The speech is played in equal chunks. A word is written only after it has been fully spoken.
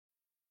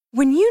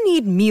When you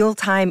need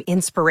mealtime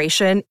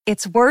inspiration,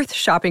 it's worth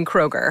shopping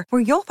Kroger,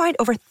 where you'll find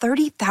over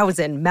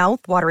 30,000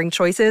 mouth-watering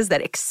choices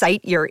that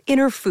excite your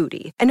inner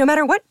foodie. And no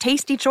matter what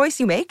tasty choice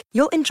you make,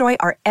 you'll enjoy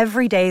our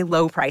everyday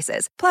low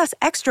prices, plus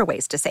extra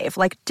ways to save,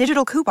 like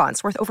digital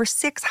coupons worth over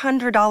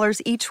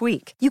 $600 each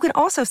week. You can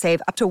also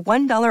save up to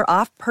 $1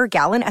 off per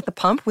gallon at the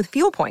pump with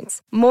fuel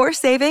points. More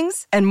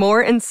savings and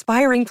more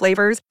inspiring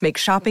flavors make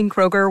shopping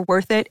Kroger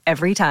worth it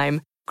every time.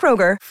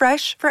 Kroger,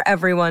 fresh for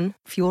everyone.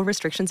 Fuel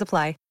restrictions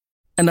apply.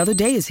 Another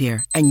day is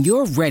here, and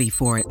you're ready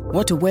for it.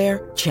 What to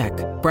wear? Check.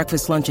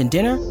 Breakfast, lunch, and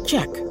dinner?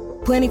 Check.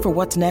 Planning for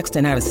what's next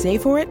and how to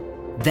save for it?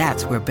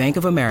 That's where Bank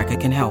of America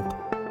can help.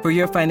 For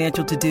your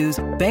financial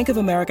to-dos, Bank of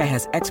America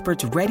has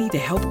experts ready to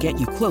help get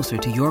you closer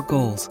to your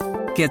goals.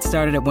 Get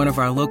started at one of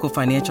our local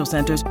financial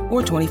centers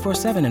or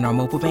 24/7 in our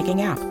mobile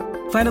banking app.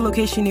 Find a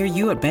location near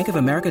you at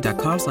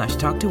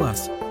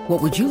bankofamerica.com/talktous.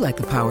 What would you like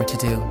the power to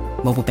do?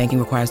 Mobile banking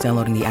requires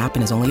downloading the app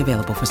and is only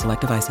available for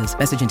select devices.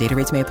 Message and data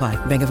rates may apply.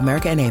 Bank of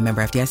America N.A.,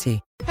 member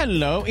FDIC.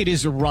 Hello, it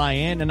is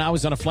Ryan, and I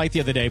was on a flight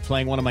the other day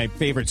playing one of my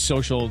favorite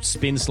social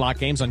spin slot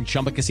games on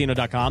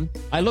ChumbaCasino.com.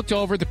 I looked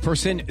over at the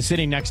person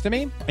sitting next to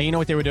me, and you know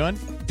what they were doing?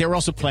 They were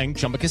also playing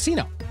Chumba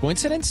Casino.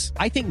 Coincidence?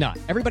 I think not.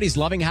 Everybody's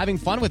loving having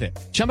fun with it.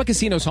 Chumba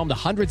Casino is home to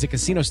hundreds of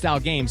casino-style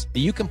games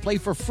that you can play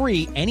for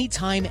free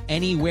anytime,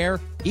 anywhere,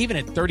 even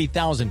at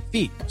 30,000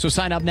 feet. So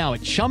sign up now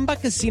at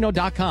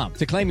ChumbaCasino.com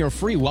to claim your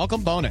free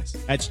welcome bonus.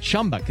 That's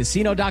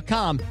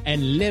ChumbaCasino.com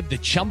and live the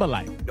Chumba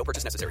life. No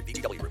purchase necessary.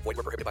 VGW. Void where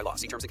prohibited by law.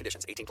 See terms and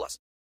conditions. 18+.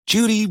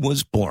 Judy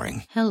was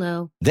boring.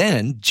 Hello.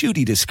 Then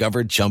Judy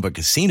discovered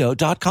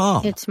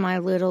ChumbaCasino.com. It's my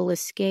little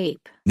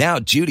escape. Now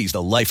Judy's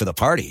the life of the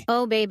party.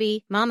 Oh,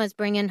 baby, mama's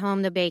bringing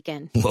home the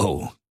bacon.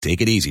 Whoa,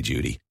 take it easy,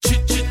 Judy.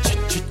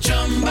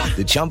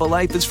 The Chumba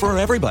life is for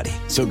everybody.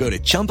 So go to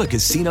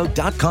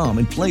ChumbaCasino.com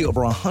and play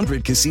over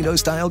 100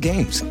 casino-style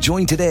games.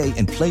 Join today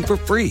and play for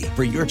free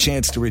for your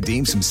chance to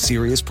redeem some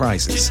serious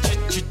prizes.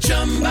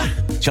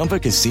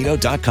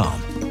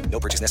 ChumbaCasino.com. No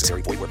purchase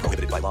necessary. Void where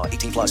prohibited by law.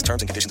 18+.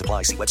 Terms and conditions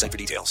apply. See website for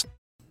details.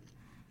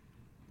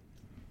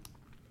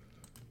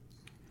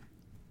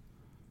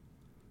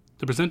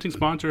 The presenting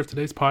sponsor of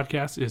today's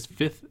podcast is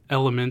Fifth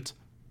Element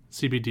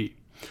CBD.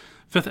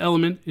 Fifth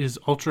Element is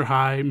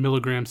ultra-high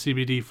milligram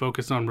CBD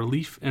focused on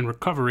relief and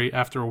recovery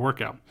after a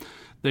workout.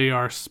 They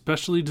are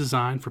specially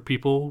designed for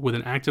people with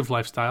an active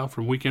lifestyle,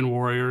 from weekend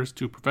warriors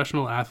to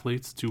professional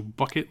athletes to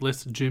bucket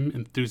list gym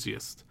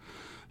enthusiasts.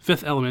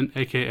 Fifth Element,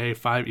 aka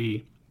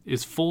 5E,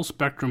 is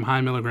full-spectrum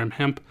high-milligram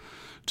hemp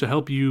to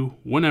help you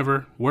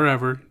whenever,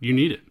 wherever you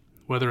need it,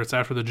 whether it's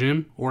after the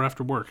gym or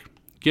after work.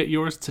 Get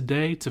yours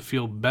today to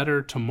feel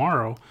better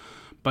tomorrow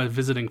by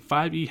visiting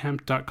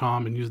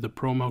 5ehemp.com and use the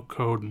promo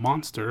code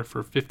MONSTER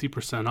for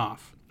 50%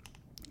 off.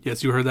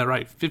 Yes, you heard that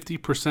right,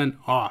 50%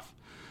 off.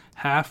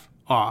 Half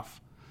off.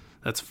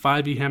 That's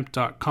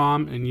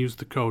 5ehemp.com and use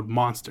the code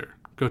MONSTER.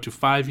 Go to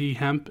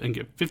 5ehemp and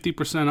get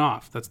 50%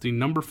 off. That's the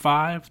number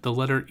 5, the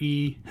letter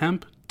E,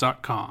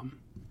 hemp.com.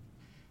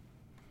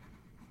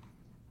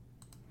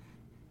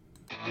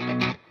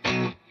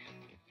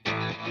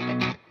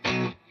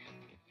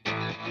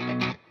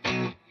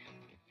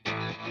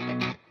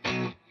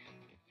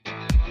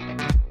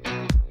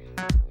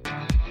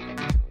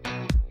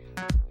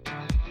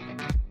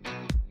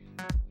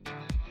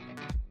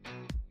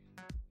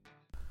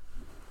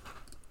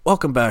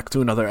 Welcome back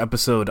to another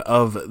episode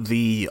of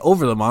the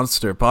Over the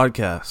Monster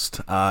podcast.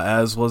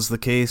 As was the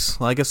case,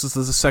 well, I guess this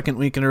is the second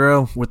week in a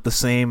row with the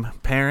same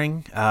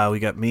pairing. We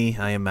got me,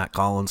 I am Matt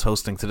Collins,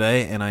 hosting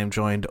today, and I am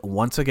joined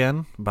once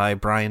again by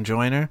Brian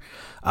Joyner.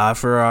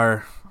 For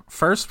our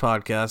first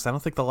podcast, I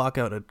don't think the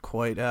lockout had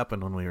quite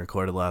happened when we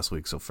recorded last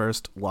week, so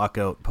first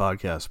lockout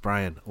podcast.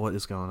 Brian, what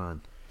is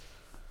going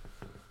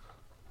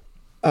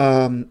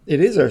on?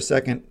 It is our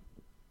second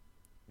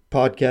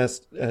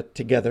podcast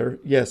together.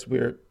 Yes,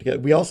 we're together.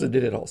 We also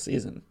did it all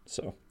season,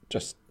 so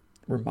just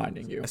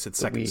reminding you. I said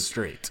second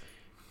straight.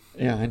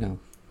 Yeah, I know,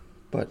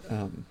 but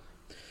the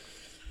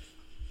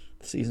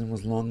season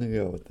was long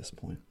ago at this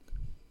point.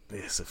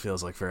 Yes, it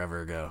feels like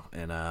forever ago.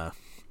 And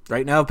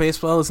right now,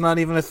 baseball is not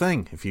even a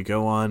thing. If you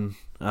go on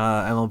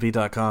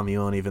MLB.com, you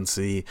won't even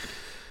see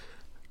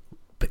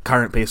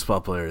current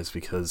baseball players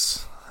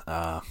because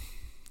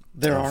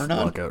there are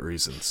none. Lockout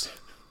reasons.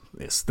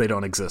 Yes, they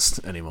don't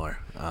exist anymore.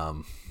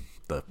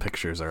 The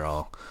pictures are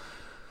all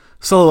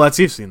silhouettes.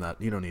 You've seen that.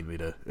 You don't need me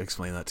to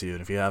explain that to you.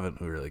 And if you haven't,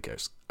 who really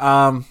cares?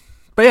 But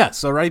yeah,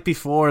 so right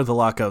before the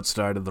lockout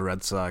started, the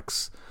Red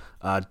Sox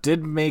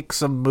did make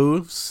some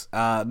moves.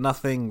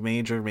 Nothing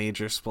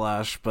major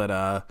splash,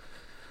 but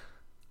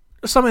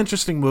some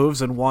interesting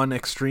moves, and one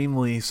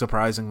extremely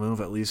surprising move,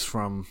 at least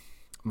from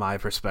my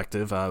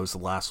perspective. It was the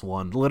last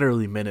one,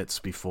 literally minutes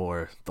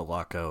before the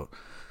lockout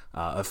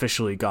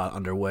officially got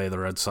underway. The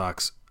Red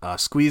Sox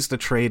squeezed a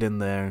trade in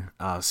there,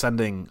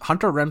 sending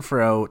Hunter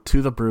Renfroe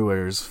to the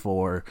Brewers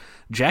for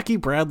Jackie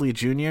Bradley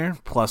Jr.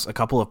 plus a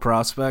couple of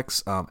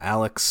prospects.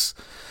 Alex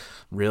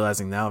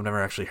realizing now I've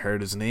never actually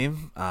heard his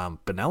name.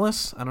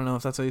 Benelis, I don't know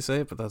if that's how you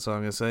say it, but that's how I'm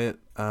going to say it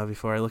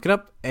before I look it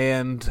up.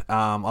 And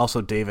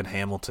also David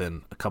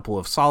Hamilton, a couple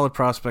of solid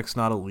prospects,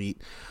 not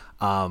elite.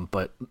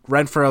 But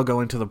Renfroe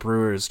going to the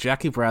Brewers,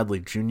 Jackie Bradley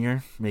Jr.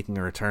 making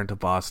a return to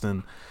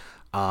Boston.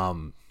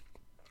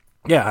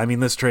 Yeah, I mean,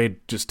 this trade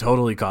just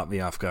totally caught me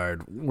off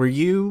guard. Were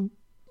you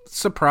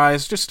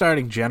surprised, just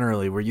starting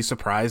generally, were you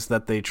surprised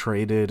that they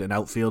traded an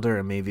outfielder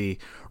and maybe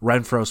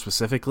Renfroe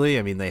specifically?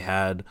 I mean, they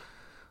had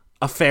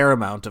a fair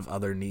amount of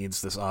other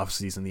needs this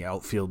offseason. The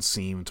outfield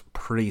seemed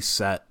pretty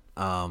set.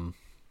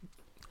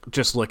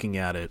 Just looking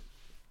at it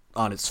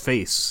on its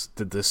face,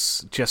 did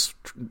this just,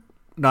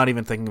 not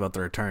even thinking about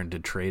the return,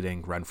 did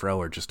trading Renfroe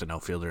or just an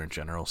outfielder in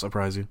general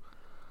surprise you?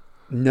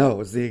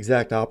 No, it's the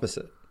exact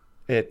opposite.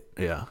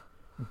 Yeah.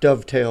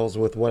 Dovetails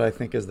with what I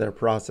think is their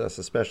process,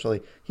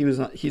 especially he's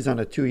on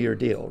a 2-year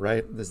deal,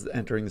 right? This is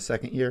entering the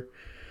second year.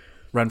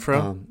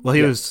 Renfroe? Well,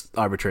 he was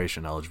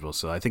arbitration eligible,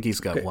 so I think he's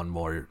got one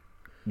more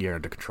year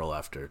under control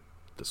after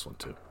this one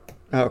too.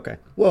 Oh, okay.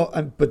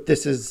 Well, but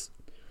this is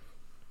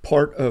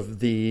part of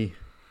the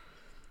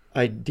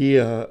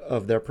idea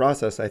of their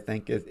process, I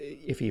think.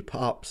 If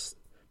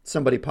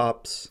somebody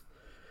pops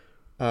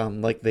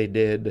like they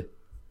did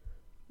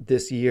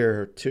this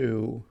year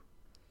to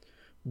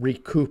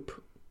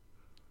recoup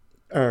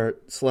or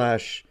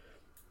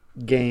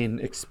 / gain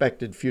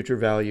expected future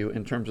value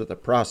in terms of the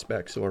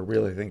prospects, or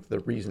really think the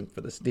reason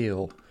for this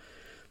deal.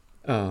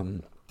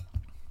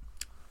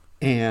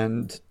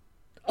 And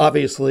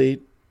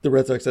obviously the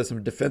Red Sox had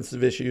some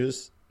defensive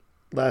issues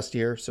last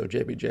year, so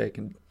JBJ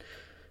can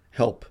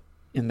help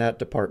in that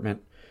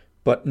department.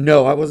 But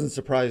no, I wasn't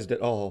surprised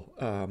at all.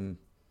 I'm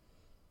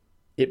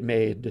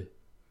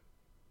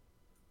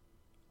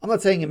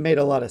not saying it made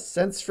a lot of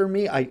sense for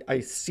me. I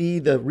see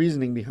the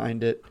reasoning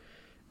behind it,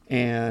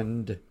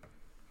 and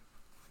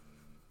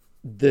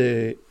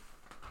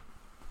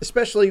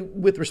especially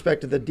with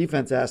respect to the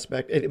defense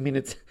aspect. I mean,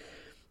 it's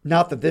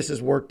not that this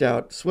has worked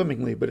out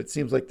swimmingly, but it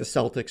seems like the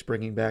Celtics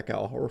bringing back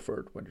Al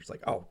Horford, when it's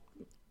like, oh,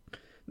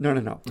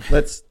 no.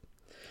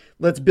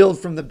 Let's build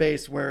from the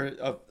base where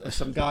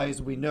some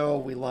guys we know,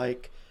 we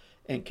like,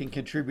 and can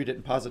contribute it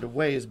in positive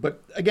ways.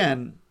 But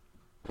again,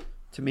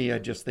 to me, I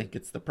just think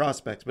it's the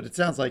prospects. But it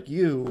sounds like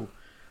you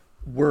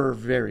were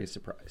very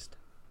surprised.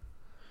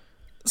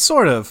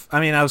 Sort of. I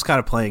mean, I was kind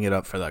of playing it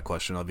up for that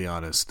question, I'll be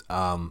honest.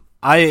 I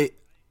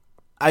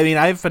mean,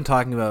 I've been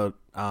talking about,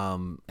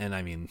 and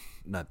I mean,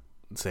 not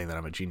saying that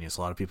I'm a genius,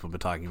 a lot of people have been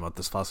talking about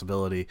this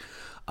possibility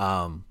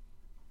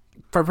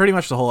for pretty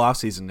much the whole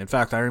offseason. In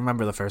fact, I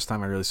remember the first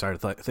time I really started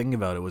thinking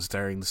about it was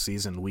during the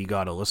season. We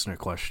got a listener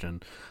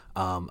question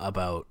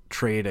about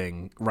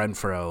trading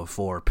Renfroe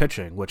for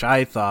pitching, which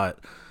I thought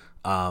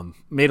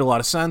made a lot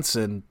of sense,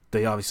 and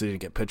they obviously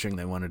didn't get pitching.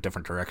 They went a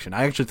different direction.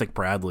 I actually think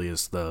Bradley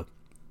is the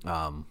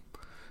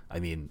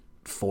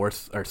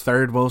fourth or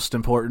third most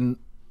important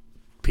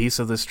piece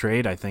of this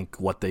trade. I think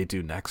what they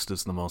do next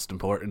is the most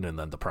important, and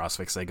then the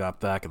prospects they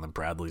got back, and then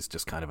Bradley's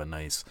just kind of a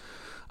nice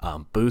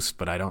boost,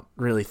 but I don't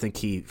really think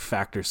he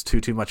factors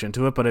too much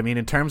into it. But I mean,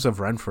 in terms of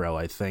Renfroe,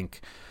 I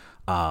think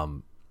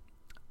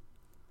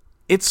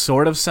it's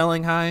sort of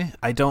selling high.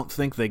 I don't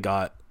think they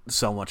got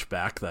so much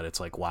back that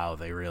it's like, wow,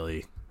 they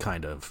really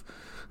kind of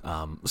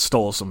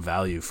stole some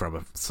value from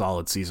a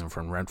solid season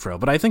from Renfroe.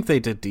 But I think they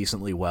did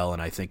decently well,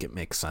 and I think it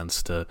makes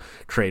sense to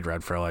trade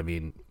Renfroe. I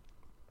mean,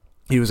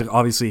 he was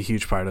obviously a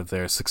huge part of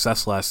their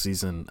success last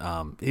season.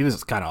 He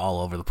was kind of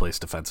all over the place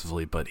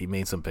defensively, but he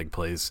made some big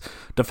plays.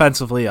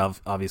 Defensively,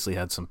 obviously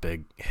had some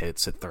big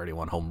hits at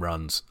 31 home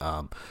runs.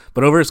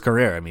 But over his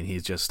career, I mean, he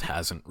just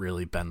hasn't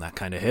really been that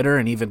kind of hitter.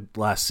 And even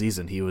last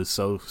season, he was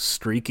so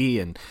streaky,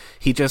 and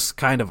he just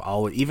kind of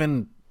always,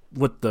 even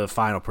with the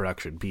final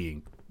production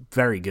being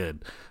very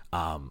good,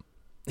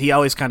 he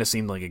always kind of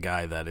seemed like a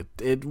guy that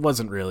it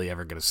wasn't really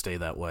ever going to stay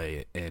that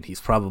way. And he's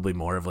probably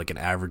more of like an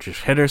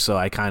average-ish hitter, so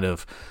I kind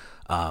of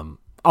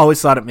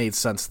always thought it made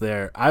sense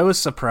there. I was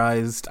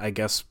surprised, I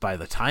guess, by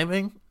the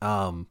timing.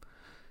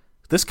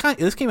 This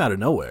came out of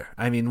nowhere.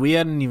 I mean, we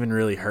hadn't even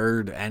really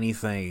heard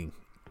anything,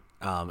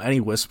 any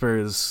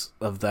whispers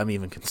of them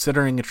even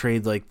considering a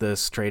trade like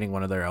this, trading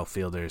one of their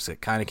outfielders. It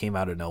kind of came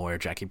out of nowhere.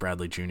 Jackie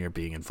Bradley Jr.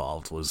 being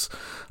involved was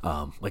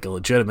like a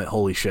legitimate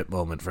holy shit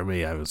moment for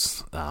me. I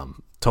was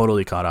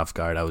totally caught off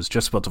guard. I was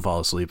just about to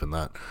fall asleep, and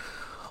that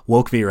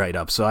woke me right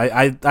up. So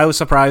I was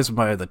surprised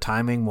by the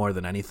timing more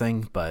than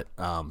anything, but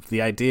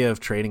the idea of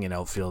trading an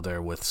outfielder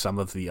with some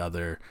of the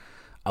other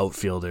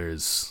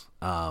outfielders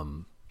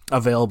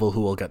available,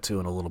 who we'll get to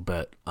in a little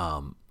bit,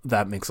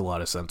 that makes a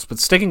lot of sense. But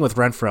sticking with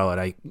Renfroe, and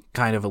I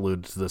kind of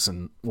alluded to this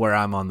and where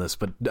I'm on this,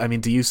 but I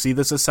mean, do you see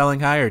this as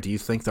selling high, or do you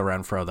think the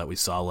Renfroe that we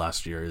saw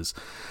last year is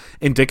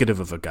indicative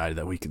of a guy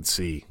that we can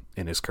see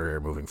in his career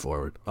moving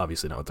forward?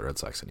 Obviously not with the Red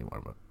Sox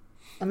anymore, but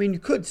I mean, you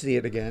could see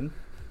it again.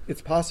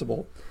 It's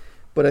possible.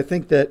 But I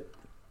think that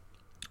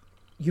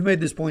you made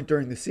this point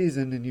during the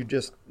season, and you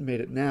just made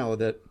it now,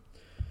 that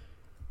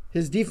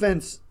his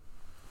defense,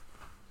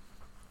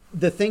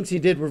 the things he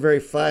did were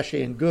very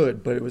flashy and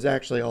good, but it was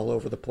actually all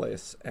over the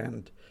place.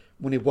 And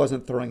when he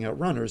wasn't throwing out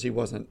runners,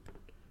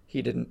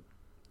 he didn't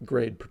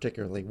grade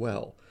particularly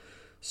well.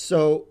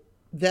 So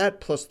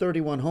that plus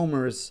 31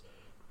 homers,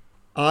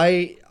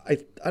 I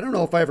don't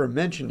know if I ever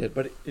mentioned it,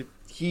 but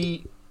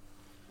he,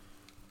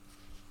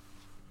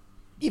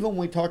 even when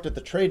we talked at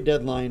the trade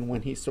deadline,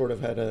 when he sort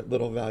of had a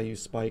little value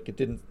spike,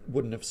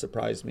 wouldn't have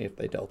surprised me if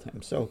they dealt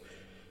him. So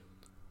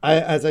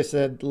as I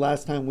said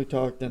last time we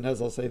talked, and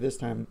as I'll say this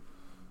time,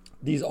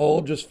 these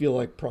all just feel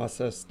like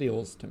process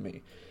deals to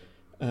me.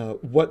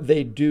 What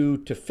they do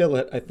to fill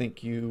it, I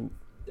think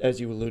as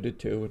you alluded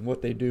to, and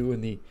what they do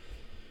in the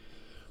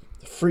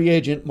free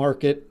agent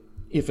market,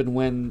 if and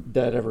when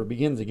that ever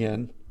begins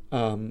again,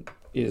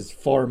 is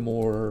far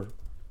more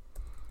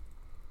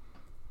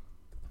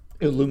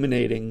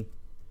illuminating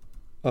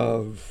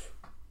of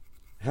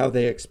how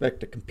they expect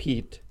to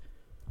compete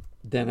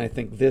than I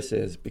think this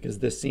is, because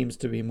this seems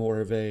to be more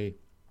of this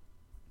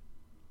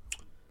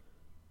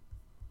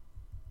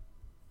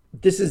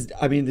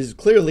is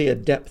clearly a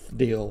depth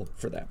deal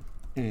for them,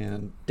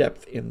 and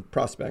depth in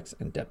prospects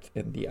and depth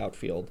in the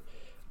outfield,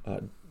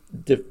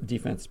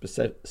 defense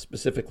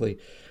specifically.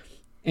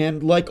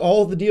 And like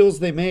all the deals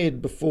they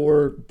made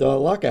before the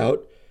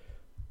lockout,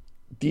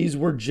 these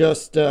were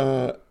just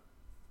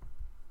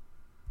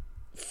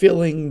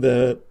filling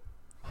the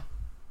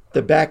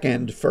back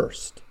end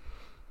first.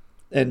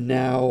 And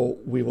now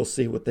we will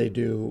see what they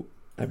do.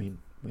 I mean,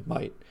 we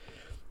might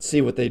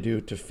see what they do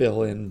to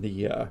fill in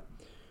the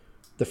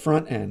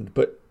front end.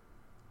 But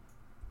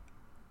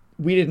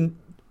we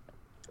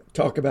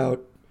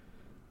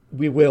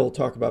will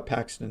talk about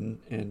Paxton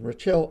and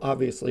Rich Hill,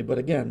 obviously. But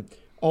again,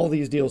 all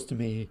these deals to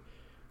me,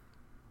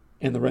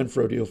 and the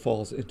Renfroe deal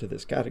falls into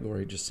this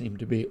category, just seem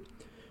to be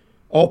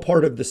all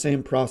part of the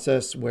same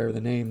process where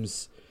the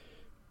names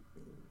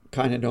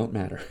kind of don't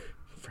matter,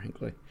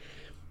 frankly.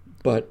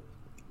 But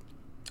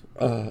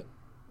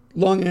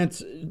long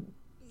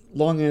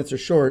answer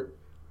short,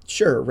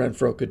 sure,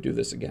 Renfroe could do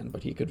this again,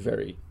 but he could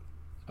very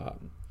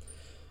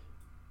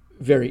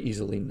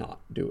easily not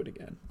do it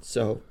again.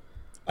 So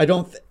I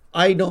don't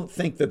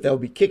think that they'll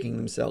be kicking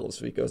themselves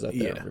if he goes up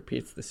there and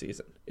repeats the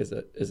season,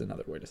 is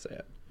another way to say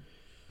it.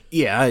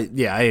 Yeah,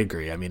 I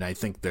agree. I mean, I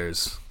think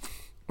there's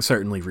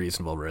certainly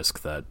reasonable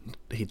risk that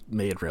he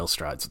made real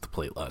strides at the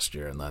plate last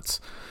year, and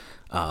that's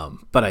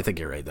but I think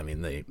you're right. I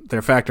mean,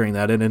 they're factoring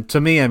that in. And to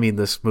me, I mean,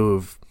 this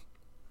move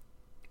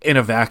in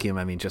a vacuum,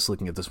 I mean, just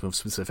looking at this move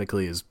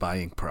specifically, is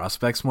buying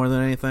prospects more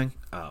than anything.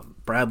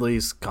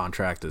 Bradley's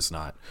contract is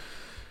not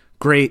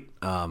great.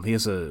 He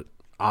has a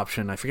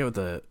option. I forget what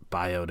the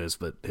buyout is,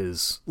 but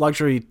his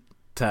luxury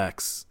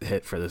tax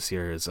hit for this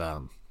year is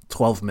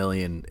 $12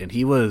 million, and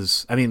he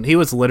was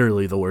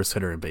literally the worst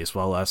hitter in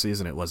baseball last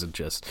season. It wasn't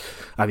just,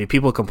 I mean,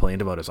 people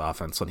complained about his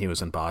offense when he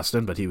was in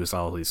Boston, but he was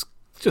always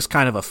just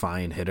kind of a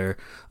fine hitter,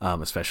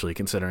 especially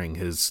considering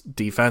his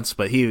defense.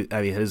 But he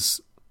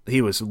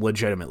was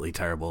legitimately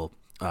terrible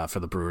for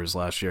the Brewers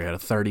last year. He had a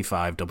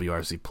 35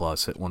 WRC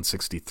plus, hit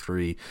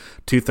 163,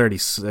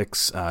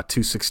 236,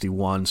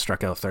 261,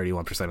 struck out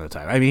 31% of the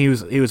time. I mean,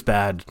 he was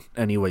bad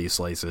any way you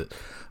slice it.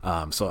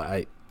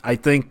 So I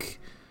think,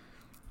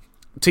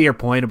 to your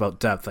point about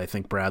depth, I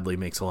think Bradley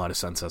makes a lot of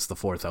sense as the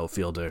fourth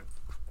outfielder.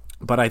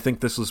 But I think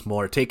this was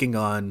more taking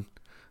on.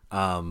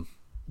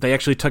 They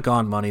actually took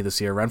on money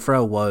this year.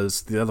 Renfroe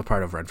was the other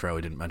part of Renfroe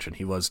we didn't mention.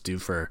 He was due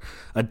for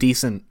a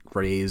decent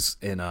raise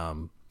in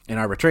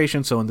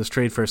arbitration. So when this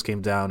trade first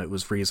came down, it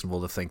was reasonable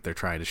to think they're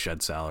trying to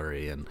shed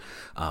salary and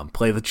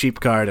play the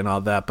cheap card and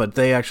all that. But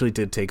they actually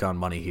did take on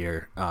money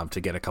here to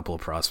get a couple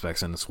of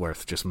prospects, and it's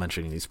worth just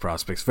mentioning these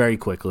prospects very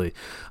quickly.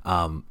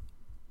 Alex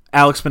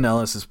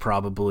Pinellas is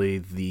probably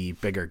the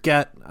bigger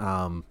get.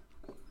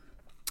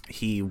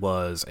 He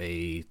was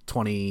a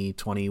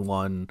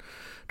 2021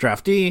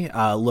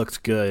 draftee,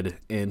 looked good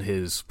in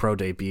his pro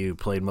debut,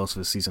 played most of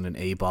his season in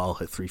A-ball,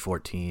 hit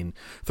 314,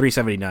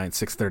 379,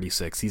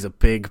 636. He's a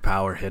big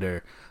power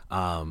hitter,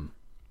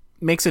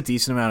 makes a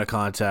decent amount of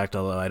contact,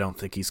 although I don't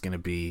think he's going to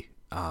be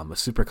a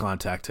super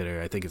contact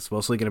hitter. I think it's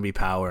mostly going to be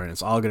power, and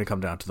it's all going to come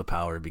down to the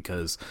power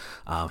because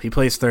he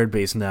plays third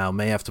base now,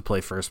 may have to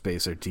play first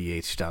base or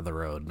DH down the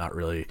road. Not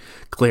really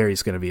clear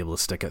he's going to be able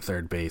to stick at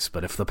third base,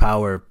 but if the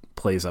power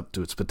plays up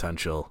to its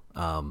potential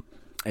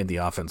and the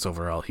offense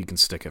overall, he can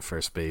stick at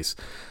first base.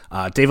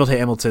 David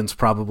Hamilton's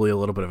probably a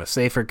little bit of a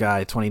safer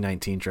guy,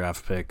 2019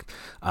 draft pick,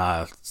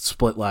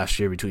 split last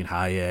year between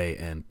high A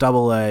and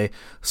double A.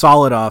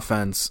 Solid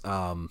offense.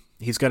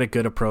 He's got a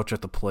good approach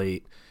at the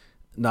plate.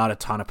 Not a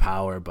ton of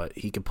power, but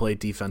he can play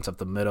defense up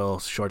the middle,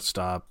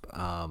 shortstop,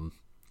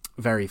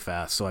 very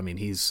fast. So, I mean,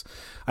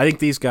 I think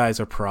these guys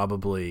are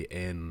probably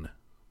in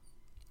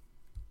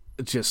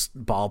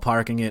just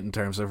ballparking it in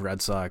terms of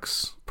Red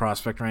Sox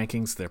prospect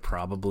rankings. They're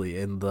probably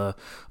in the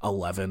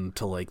 11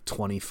 to like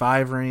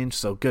 25 range.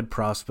 So good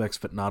prospects,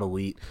 but not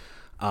elite.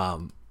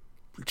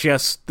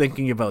 Just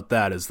thinking about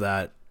that, is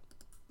that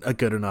a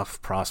good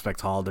enough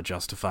prospect haul to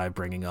justify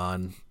bringing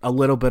on a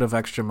little bit of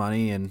extra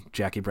money and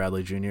Jackie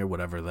Bradley Jr.,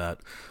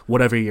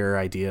 whatever your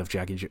idea of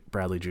Jackie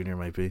Bradley Jr.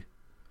 might be?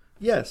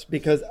 Yes,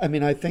 because I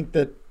mean, I think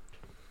that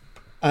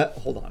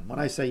Hold on. When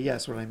I say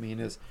yes, what I mean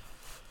is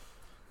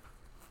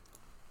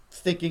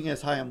thinking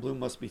as High on Blue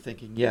must be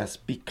thinking yes,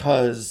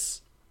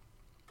 because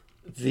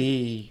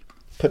the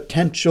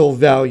potential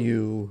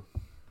value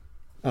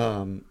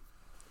of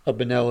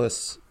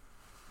Binelas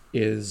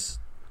is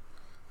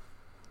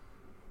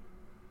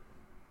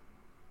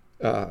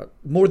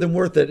more than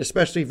worth it,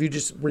 especially if you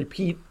just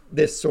repeat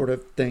this sort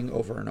of thing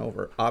over and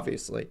over,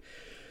 obviously.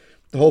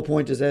 The whole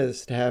point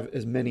is to have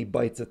as many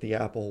bites at the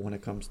apple when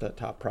it comes to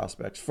top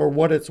prospects. For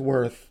what it's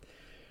worth,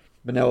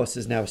 Binelas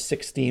is now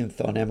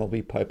 16th on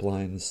MLB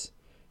Pipeline's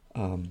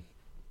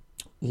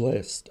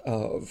list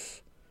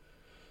of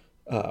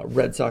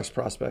Red Sox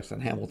prospects,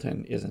 and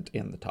Hamilton isn't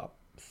in the top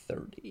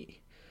 30.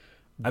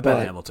 I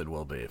bet Hamilton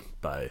will be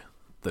by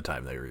the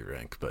time they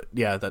re-rank, but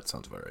yeah, that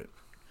sounds about right.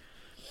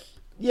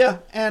 Yeah,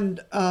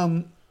 and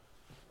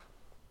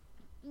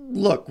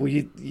look,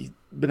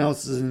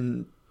 Binelas is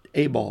an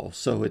A-ball,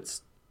 so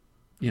it's,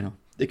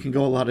 it can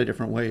go a lot of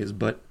different ways,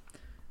 but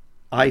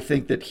I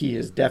think that he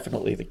is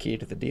definitely the key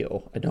to the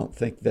deal. I don't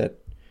think that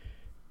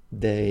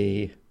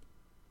they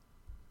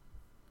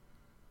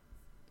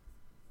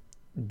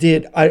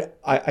did.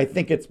 I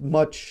think it's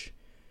much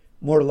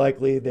more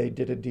likely they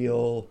did a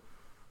deal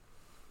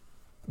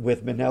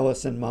with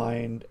Binelas in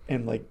mind,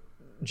 and like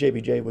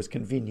JBJ was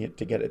convenient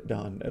to get it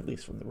done, at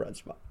least from the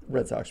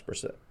Red Sox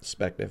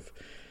perspective.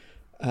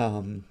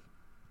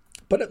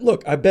 But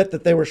look, I bet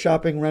that they were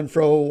shopping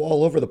Renfroe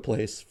all over the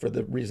place for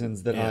the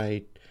reasons that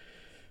I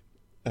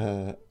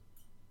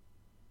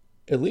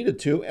alluded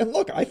to. And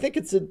look, I think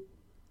the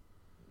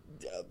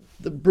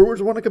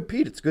Brewers want to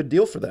compete. It's a good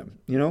deal for them.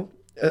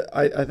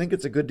 I think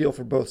it's a good deal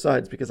for both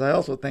sides, because I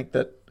also think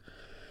that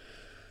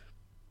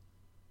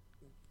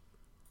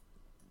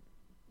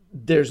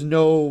there's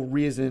no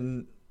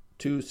reason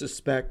to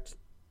suspect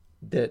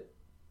that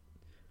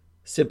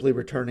simply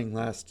returning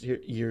last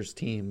year's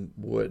team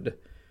would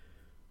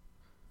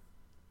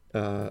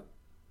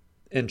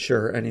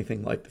ensure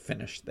anything like the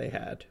finish they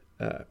had,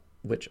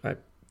 which I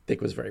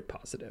think was very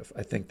positive.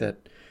 I think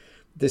that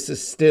this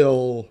is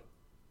still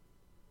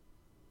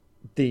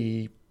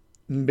the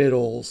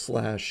middle /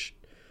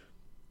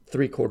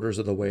 3/4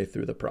 of the way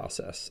through the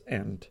process,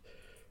 and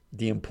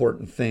the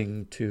important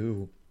thing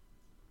to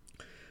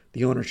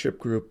the ownership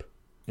group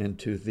and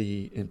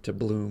to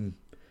Bloom,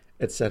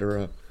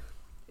 etc.,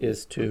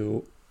 is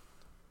to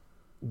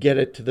get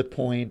it to the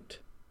point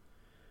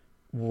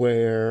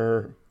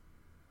where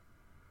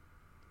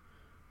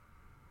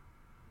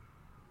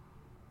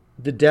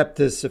the depth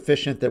is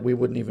sufficient that we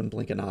wouldn't even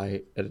blink an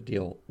eye at a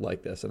deal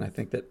like this. And I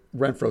think that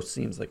Renfroe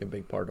seems like a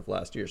big part of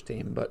last year's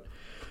team, but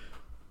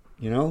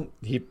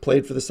he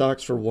played for the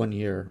Sox for 1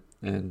 year,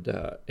 and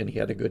he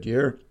had a good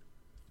year.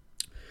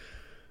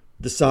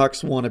 The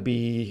Sox want to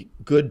be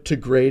good to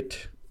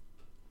great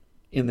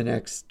in the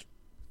next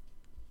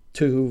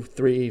 2,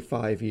 3,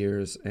 5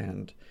 years,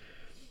 and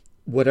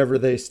whatever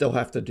they still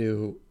have to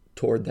do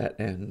toward that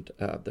end,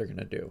 they're going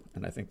to do.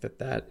 And I think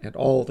that and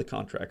all the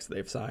contracts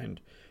they've signed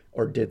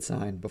or did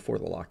sign before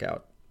the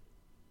lockout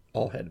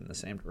all head in the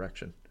same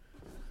direction.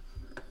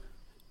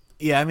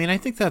 Yeah, I mean, I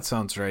think that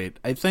sounds right.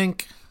 I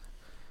don't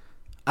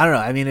know.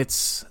 I mean,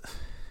 it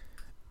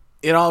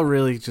all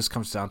really just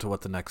comes down to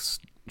what the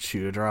next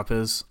shoe to drop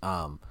is.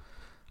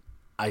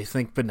 I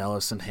think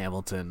Binelas and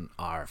Hamilton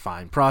are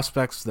fine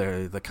prospects.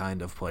 They're the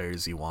kind of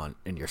players you want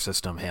in your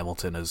system.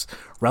 Hamilton is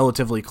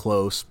relatively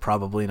close,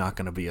 probably not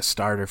going to be a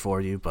starter for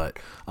you, but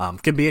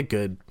can be a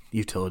good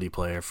utility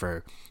player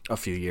for a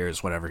few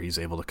years whenever he's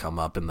able to come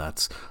up, and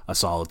that's a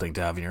solid thing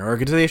to have in your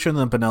organization.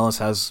 Then Binelas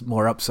has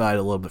more upside,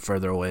 a little bit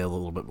further away, a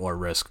little bit more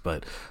risk,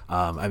 but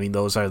I mean,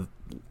 those are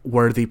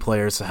worthy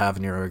players to have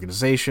in your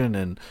organization,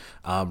 and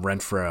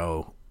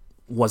Renfroe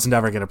was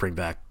never going to bring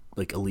back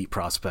like elite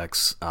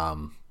prospects,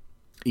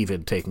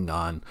 even taking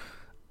on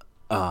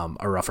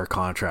a rougher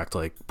contract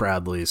like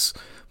Bradley's.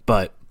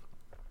 But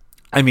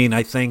I mean,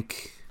 I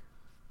think,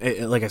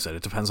 like I said,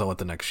 it depends on what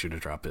the next shoe to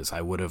drop is.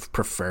 I would have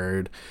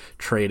preferred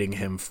trading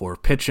him for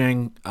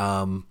pitching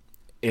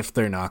if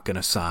they're not going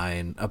to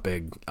sign a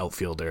big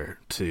outfielder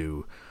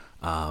to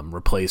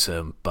replace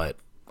him. But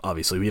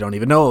obviously, we don't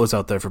even know what was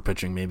out there for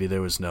pitching. Maybe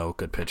there was no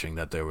good pitching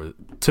that there was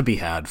to be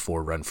had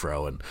for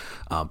Renfroe,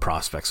 and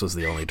prospects was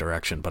the only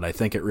direction. But I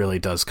think it really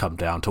does come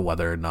down to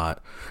whether or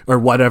not, or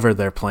whatever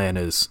their plan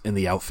is in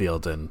the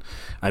outfield. And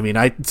I mean,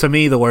 to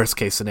me, the worst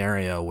case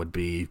scenario would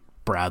be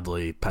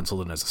Bradley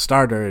penciled in as a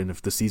starter, and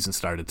if the season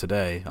started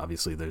today,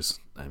 obviously there's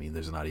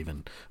not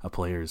even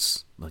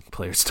players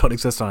don't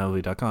exist on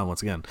MLB.com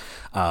once again,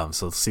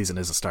 so the season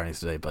isn't starting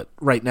today. But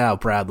right now,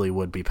 Bradley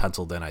would be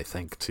penciled in, I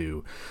think,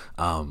 to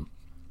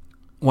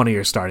one of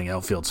your starting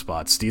outfield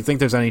spots. Do you think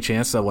there's any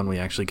chance that when we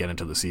actually get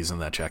into the season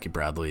that Jackie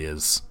Bradley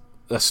is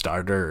a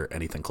starter or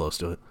anything close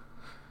to it?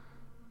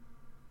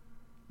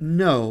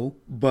 No,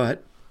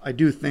 but I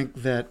do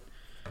think that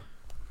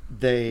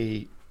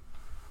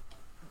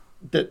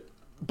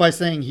by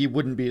saying he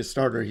wouldn't be a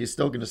starter, he's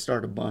still going to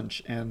start a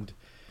bunch. And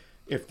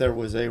if there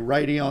was a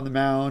righty on the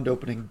mound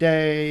opening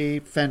day,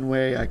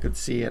 Fenway, I could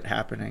see it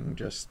happening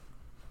just,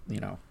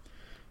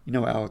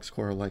 Alex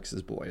Cora likes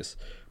his boys,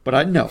 but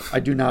I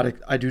do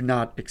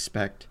not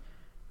expect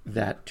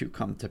that to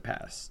come to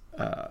pass.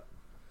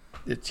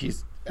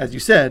 He's, as you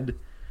said,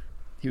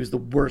 he was the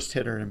worst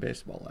hitter in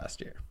baseball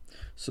last year,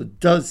 so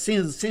it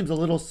seems a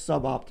little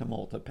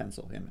suboptimal to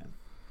pencil him in.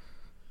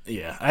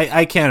 Yeah,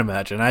 I can't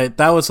imagine.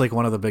 That was like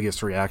one of the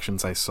biggest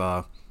reactions I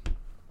saw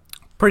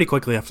pretty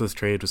quickly after this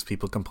trade, was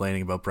people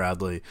complaining about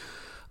Bradley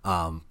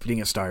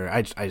being a starter.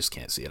 I just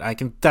can't see it. I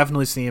can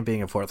definitely see him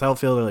being a fourth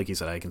outfielder, like you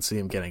said. I can see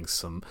him getting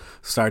some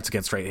starts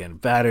against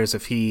right-handed batters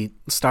if he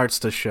starts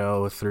to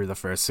show through the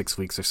first 6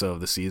 weeks or so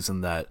of the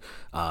season that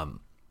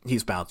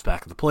he's bounced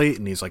back at the plate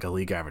and he's like a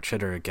league average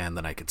hitter again.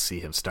 Then I could see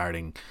him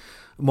starting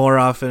more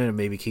often, and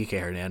maybe Kike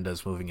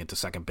Hernandez moving into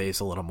second base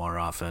a little more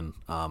often.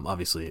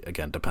 Obviously,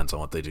 again, depends on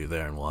what they do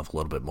there, and we'll have a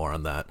little bit more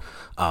on that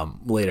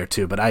later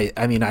too. But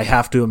I mean, I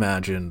have to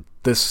imagine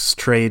this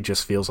trade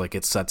just feels like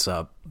it sets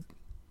up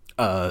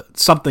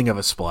something of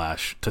a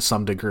splash to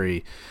some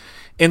degree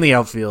in the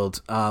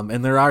outfield.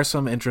 And there are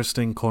some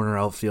interesting corner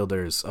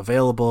outfielders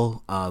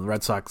available. The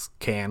Red Sox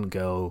can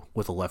go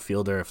with a left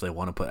fielder if they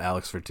want to put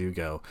Alex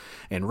Verdugo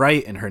in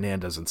right and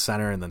Hernandez in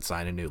center, and then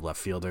sign a new left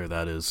fielder.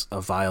 That is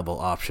a viable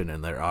option,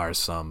 and there are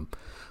some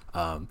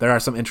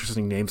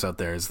interesting names out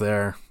there. Is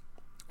there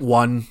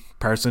one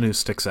person who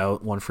sticks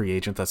out, one free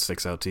agent that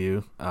sticks out to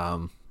you?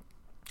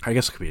 I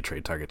guess it could be a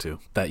trade target too,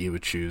 that you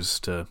would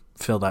choose to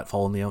fill that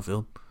hole in the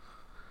outfield.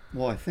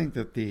 Well, I think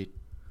that the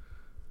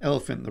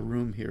elephant in the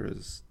room here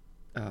is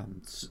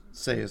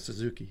Seiya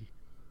Suzuki,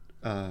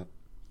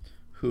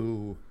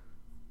 who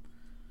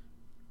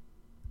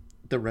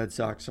the Red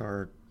Sox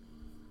are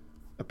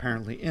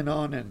apparently in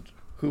on, and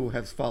who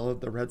has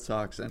followed the Red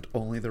Sox and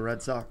only the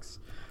Red Sox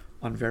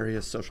on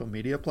various social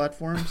media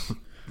platforms.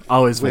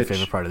 Always my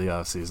favorite part of the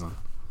offseason.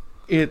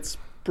 It's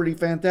pretty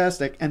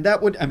fantastic. And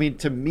that would, I mean,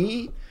 to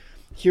me,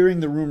 hearing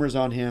the rumors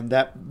on him,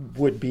 that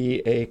would be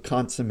a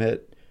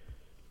consummate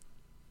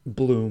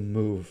Bloom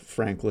move,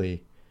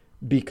 frankly,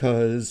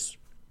 because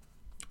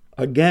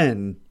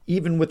again,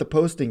 even with the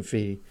posting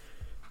fee,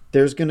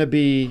 there's going to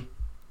be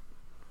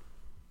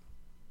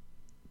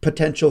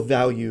potential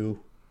value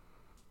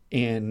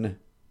in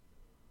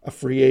a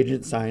free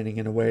agent signing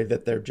in a way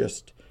that they're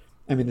just,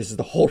 I mean, this is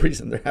the whole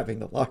reason they're having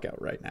the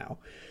lockout right now,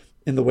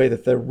 in the way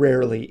that there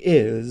rarely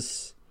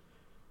is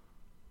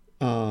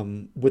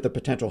with a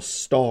potential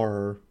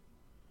star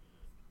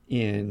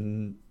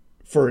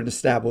for an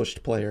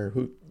established player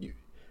who,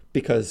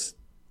 because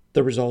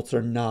the results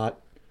are not,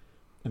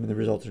 I mean, the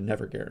results are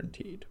never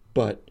guaranteed,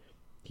 but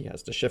he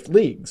has to shift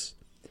leagues.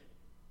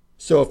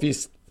 So if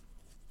he's,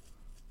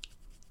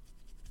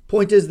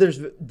 point is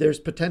there's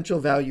potential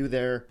value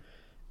there,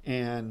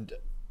 and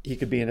he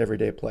could be an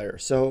everyday player.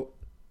 So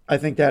I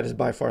think that is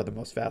by far the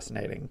most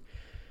fascinating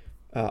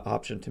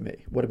option to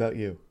me. What about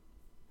you?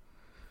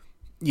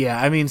 Yeah,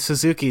 I mean,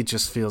 Suzuki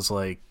just feels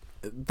like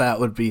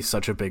that would be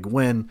such a big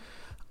win.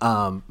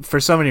 For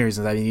so many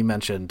reasons. I mean, you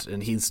mentioned,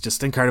 and he's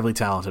just incredibly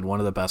talented, one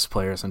of the best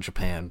players in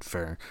Japan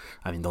for,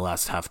 I mean, the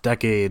last half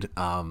decade.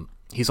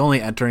 He's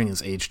only entering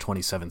his age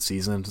 27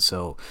 season,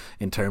 so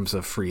in terms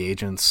of free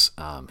agents,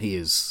 he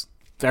is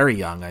very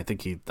young. I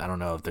think I don't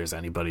know if there's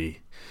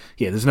anybody,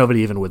 there's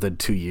nobody even within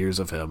 2 years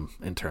of him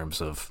in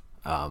terms of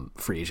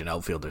free agent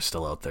outfielders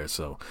still out there.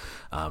 So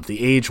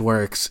the age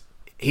works.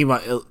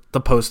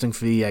 The posting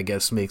fee, I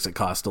guess, makes it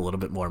cost a little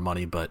bit more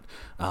money, but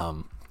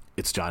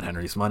it's John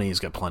Henry's money. He's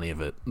got plenty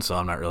of it, so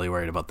I'm not really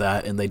worried about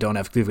that. And they don't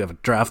have to have a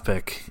draft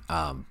pick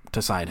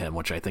to sign him,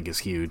 which I think is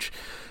huge,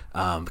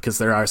 because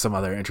there are some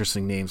other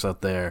interesting names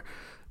out there.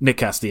 Nick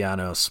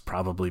Castellanos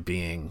probably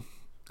being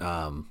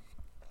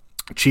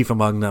chief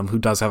among them, who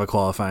does have a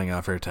qualifying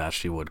offer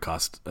attached. He would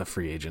cost a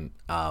free agent.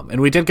 And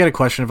we did get a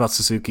question about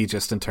Suzuki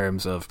just in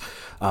terms of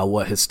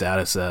what his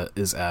status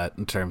is at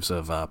in terms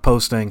of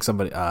posting.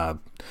 Somebody,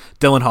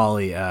 Dylan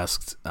Hawley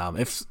asked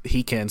if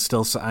he can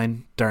still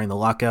sign during the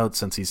lockout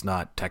since he's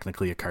not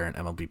technically a current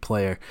MLB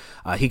player.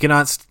 He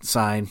cannot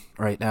sign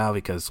right now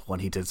because when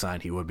he did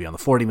sign, he would be on the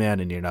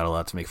 40-man, and you're not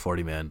allowed to make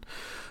 40-man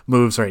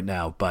moves right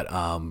now. But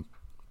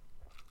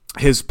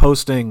his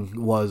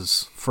posting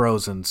was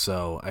frozen,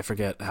 so I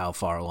forget how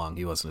far along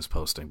he was in his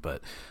posting,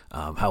 but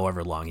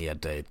however long he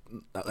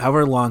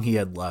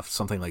had left,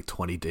 something like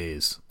 20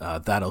 days,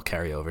 that'll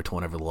carry over to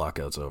whenever the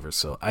lockout's over.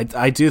 So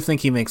I do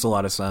think he makes a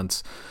lot of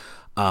sense.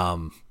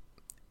 I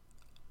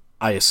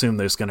assume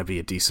there's going to be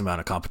a decent amount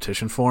of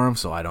competition for him,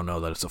 so I don't know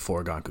that it's a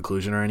foregone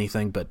conclusion or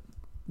anything, but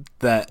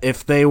that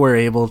if they were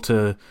able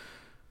to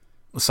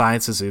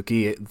sign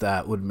Suzuki,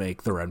 that would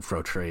make the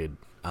Renfroe trade,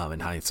 in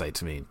hindsight,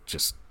 to me,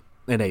 just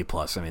an A+.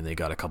 I mean, they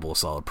got a couple of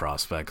solid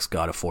prospects,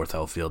 got a fourth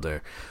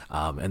outfielder,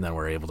 and then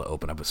were able to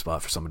open up a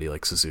spot for somebody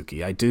like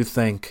Suzuki. I do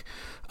think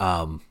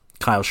Kyle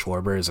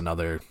Schwarber is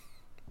another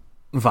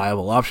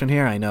viable option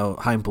here. I know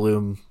Chaim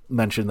Bloom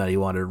mentioned that he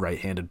wanted a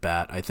right-handed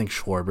bat. I think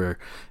Schwarber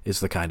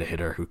is the kind of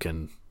hitter who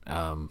can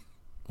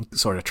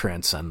sort of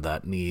transcend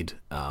that need.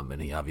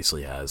 And he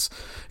obviously has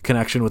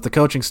connection with the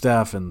coaching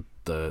staff and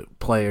the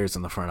players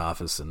and the front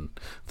office and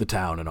the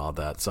town and all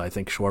that. So I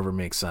think Schwarber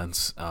makes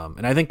sense.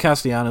 And I think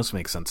Castellanos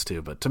makes sense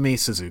too. But to me,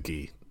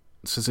 Suzuki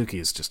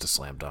is just a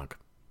slam dunk.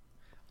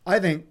 I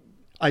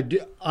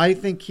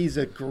think he's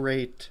a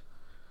great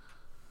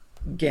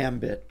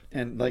gambit,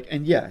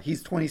 and yeah,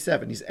 he's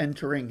 27. He's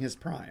entering his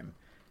prime.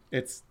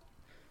 It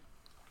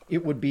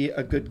would be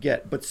a good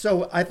get. But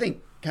so I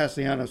think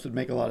Castellanos would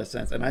make a lot of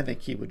sense, and I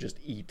think he would just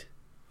eat.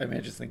 I mean,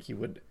 I just think he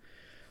would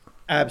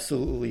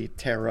absolutely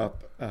tear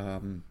up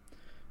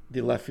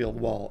the left field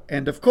wall.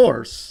 And of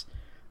course,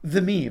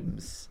 the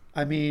memes.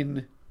 I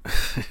mean,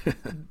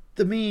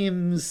 the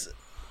memes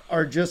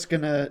are just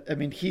gonna. I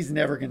mean, he's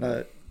never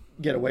gonna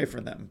get away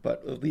from them,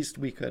 but at least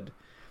we could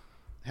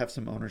have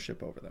some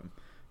ownership over them.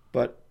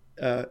 But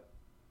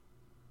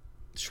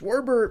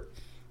Schwarber,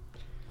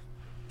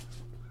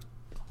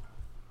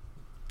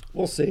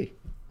 we'll see.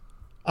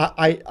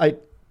 I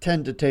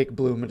tend to take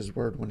Bloom at his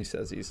word when he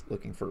says he's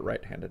looking for a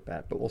right-handed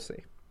bat, but we'll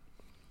see.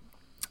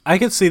 I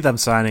could see them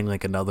signing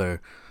like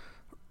another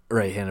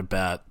right-handed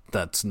bat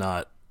that's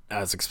not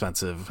as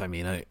expensive. I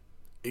mean,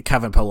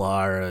 Kevin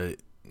Pillar,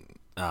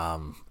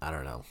 I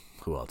don't know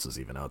who else is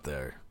even out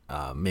there.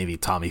 Maybe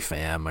Tommy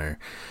Pham or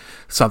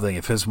something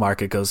if his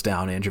market goes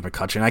down. Andrew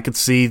McCutchen, I could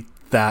see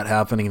that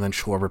happening, and then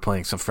Schwarber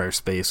playing some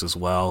first base as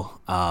well.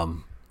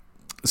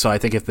 So I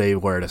think if they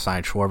were to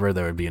sign Schwarber,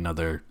 there would be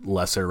another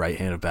lesser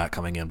right-handed bat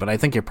coming in. But I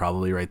think you're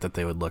probably right that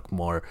they would look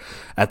more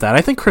at that.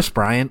 I think Chris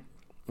Bryant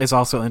is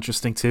also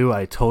interesting too.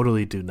 I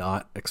totally do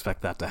not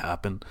expect that to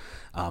happen.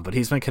 But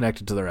he's been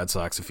connected to the Red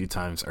Sox a few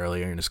times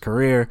earlier in his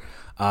career.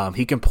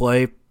 He can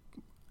play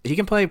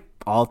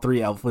all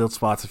three outfield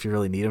spots if you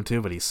really need him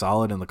to, but he's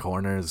solid in the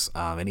corners.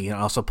 And he can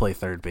also play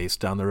third base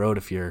down the road.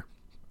 If you're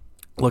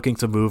looking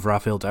to move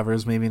Rafael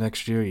Devers maybe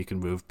next year, you can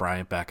move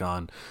Bryant back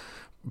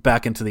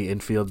into the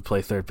infield to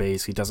play third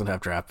base. He doesn't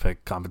have draft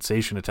pick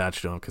compensation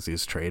attached to him because he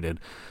was traded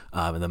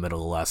in the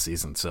middle of last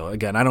season. So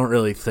again, I don't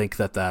really think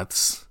that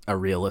that's a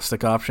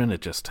realistic option.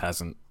 It just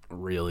hasn't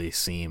really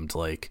seemed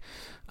like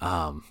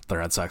the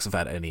Red Sox have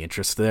had any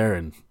interest there,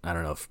 and I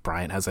don't know if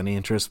Bryant has any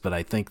interest, but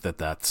I think that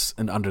that's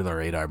an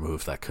under-the-radar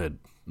move that could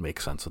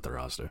make sense with the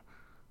roster.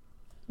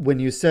 When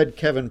you said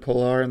Kevin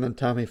Pillar and then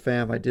Tommy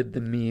Pham, I did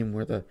the meme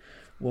where the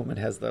woman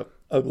has the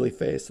ugly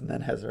face and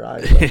then has her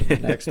eyes up in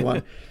the next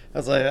one. I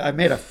was like, I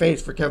made a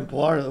face for Kevin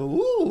Pillar.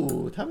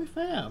 Ooh, Tommy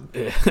Pham.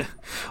 Yeah.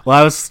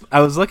 Well, I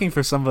was looking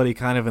for somebody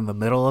kind of in the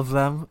middle of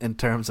them in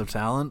terms of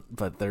talent,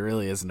 but there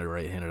really isn't a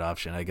right-handed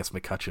option. I guess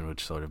McCutchen would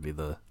sort of be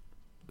the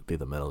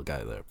middle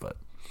guy there, but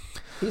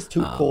he's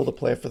too cool to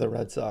play for the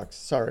Red Sox.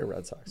 Sorry,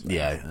 Red Sox fans.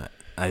 Yeah,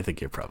 I think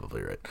you're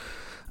probably right.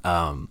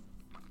 All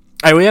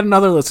right, we had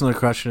another listener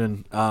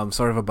question,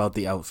 sort of about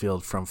the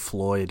outfield from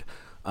Floyd.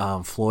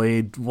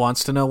 Floyd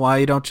wants to know why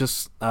you don't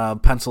just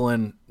pencil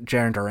in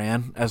Jarren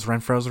Duran as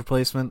Renfroe's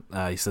replacement.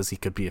 He says he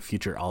could be a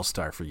future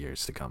All-Star for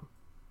years to come.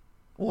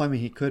 Well, I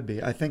mean, he could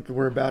be. I think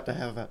we're about to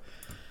have a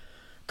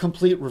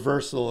complete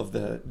reversal of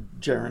the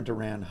Jarren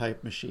Duran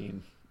hype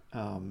machine,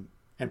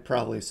 and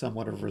probably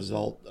somewhat of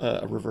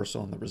a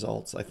reversal in the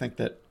results. I think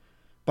that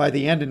by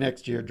the end of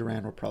next year,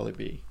 Duran will probably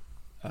be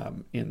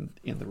in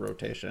the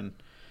rotation.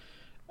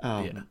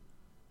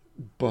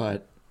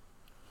 But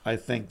I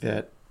think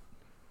that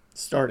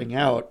starting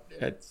out,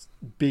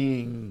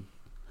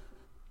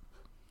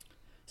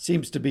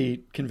 seems to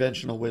be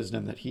conventional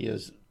wisdom that he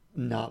is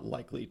not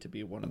likely to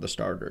be one of the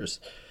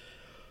starters.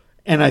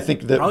 And I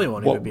think that probably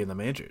won't even be in the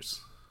majors.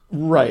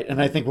 Right.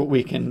 And I think what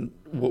we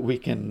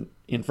can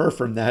infer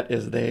from that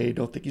is they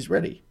don't think he's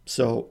ready.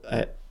 So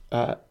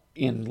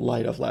in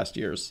light of last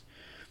year's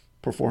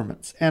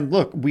performance. And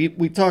look,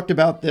 we talked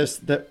about this,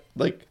 that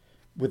like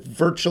with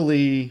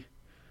virtually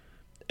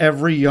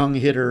every young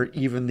hitter,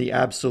 even the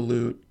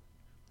absolute,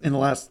 in the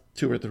last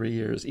 2 or 3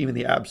 years, even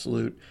the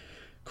absolute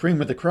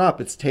cream of the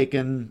crop, it's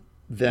taken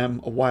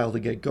them a while to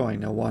get going.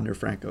 No wonder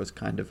Franco is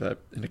kind of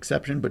an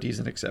exception, but he's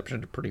an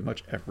exception to pretty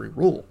much every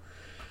rule.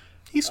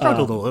 He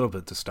struggled a little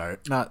bit to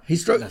start. Not he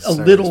struggled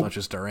necessarily a little as much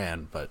as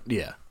Duran, but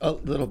yeah, a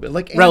little bit.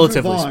 Like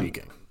relatively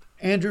speaking,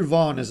 Andrew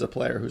Vaughn is a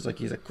player who's like,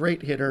 he's a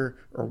great hitter,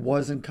 or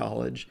was in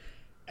college,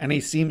 and he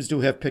seems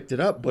to have picked it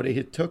up. But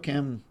it took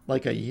him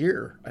like a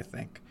year, I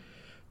think,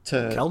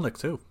 to Kelenic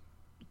too.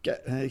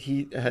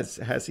 He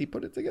has he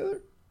put it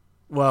together?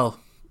 Well,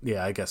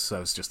 yeah, I guess I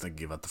was just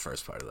thinking about the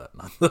first part of that,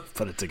 not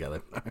put it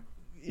together.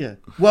 Yeah.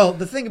 Well,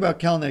 the thing about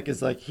Kelenic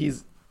is like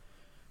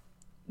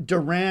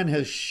Duran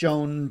has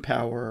shown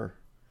power,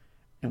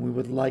 and we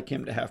would like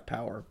him to have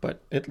power,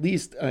 but at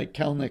least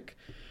Kelenic,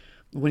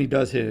 when he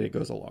does hit it, it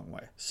goes a long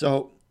way.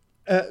 So,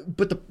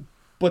 but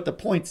the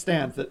point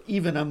stands that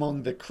even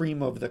among the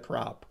cream of the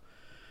crop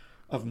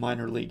of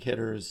minor league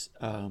hitters,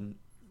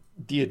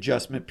 the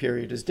adjustment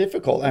period is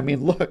difficult. I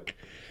mean, look,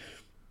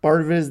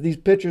 part of it is these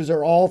pitchers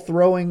are all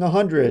throwing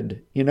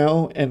 100,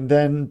 and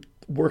then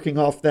working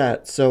off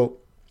that. So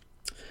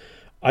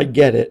I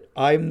get it.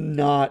 I have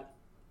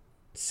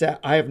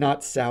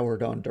not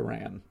soured on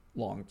Duran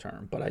long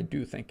term, but I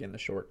do think in the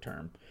short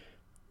term,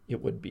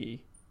 it would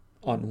be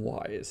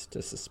unwise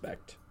to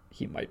suspect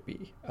he might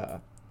be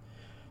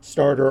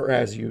starter, or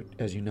as you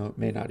know,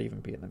 may not even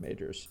be in the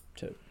majors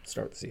to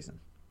start the season.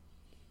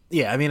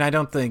 Yeah, I mean, I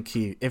don't think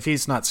if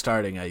he's not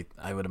starting,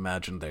 I would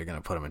imagine they're going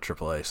to put him in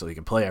AAA so he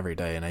can play every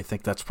day, and I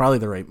think that's probably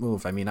the right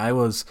move. I mean, I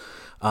was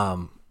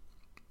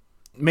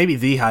maybe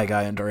the high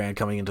guy on Duran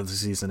coming into the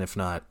season, if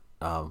not,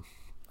 I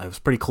was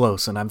pretty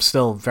close, and I'm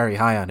still very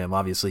high on him.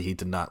 Obviously, he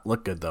did not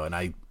look good, though, and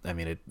I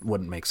mean, it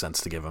wouldn't make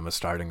sense to give him a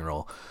starting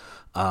role.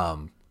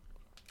 I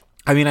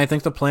mean, I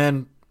think the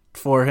plan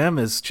for him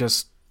is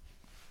just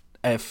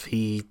if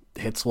he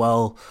hits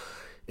well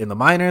in the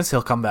minors,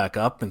 he'll come back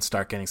up and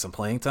start getting some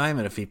playing time,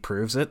 and if he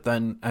proves it,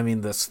 then, I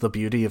mean, that's the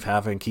beauty of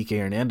having Kike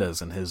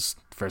Hernandez and his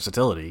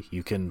versatility.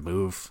 You can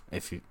move,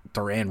 if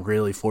Duran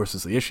really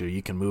forces the issue,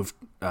 you can move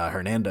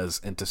Hernandez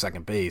into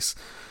second base,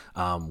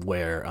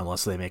 where,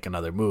 unless they make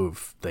another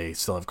move, they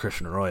still have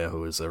Christian Arroyo,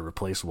 who is a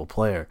replaceable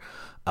player,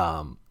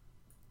 and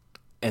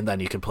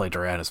then you can play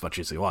Duran as much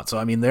as you want. So,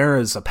 I mean, there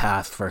is a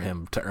path for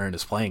him to earn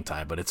his playing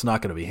time, but it's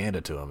not going to be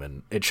handed to him,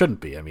 and it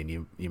shouldn't be. I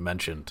mean, you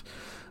mentioned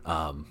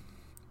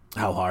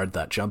how hard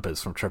that jump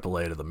is from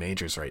AAA to the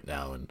majors right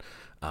now, and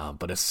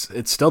but it's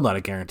still not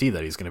a guarantee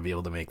that he's going to be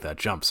able to make that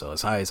jump. So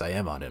as high as I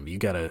am on him, you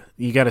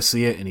gotta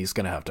see it, and he's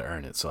going to have to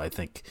earn it. So I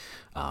think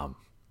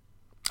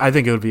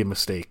it would be a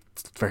mistake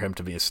for him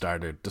to be a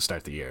starter to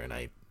start the year, and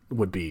I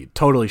would be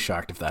totally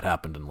shocked if that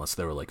happened unless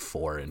there were like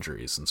 4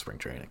 injuries in spring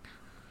training.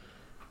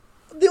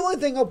 The only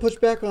thing I'll push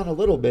back on a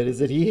little bit is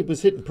that he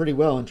was hitting pretty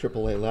well in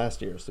AAA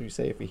last year. So you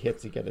say if he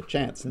hits, he get a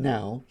chance.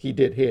 Now he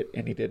did hit,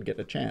 and he did get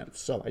a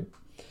chance. So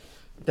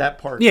that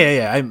part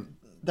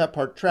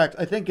tracks.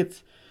 I think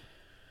it's,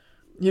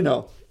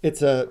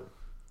 it's a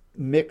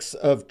mix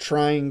of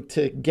trying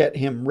to get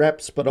him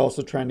reps, but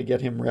also trying to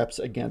get him reps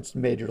against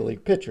major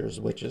league pitchers,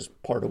 which is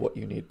part of what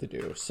you need to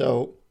do.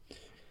 So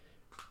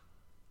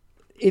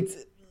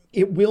it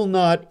will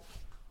not,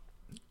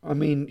 I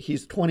mean,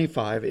 he's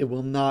 25. It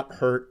will not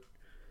hurt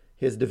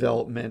his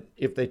development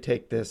if they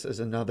take this as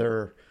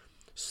another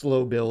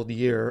slow build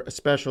year,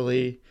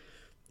 especially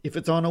if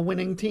it's on a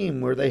winning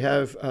team where they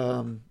have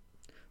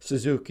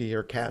Suzuki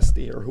or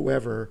Casti or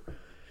whoever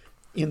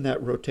in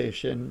that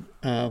rotation.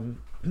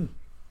 I'm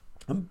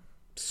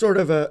sort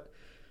of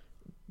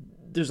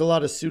there's a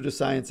lot of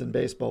pseudoscience in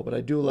baseball, but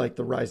I do like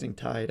the rising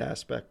tide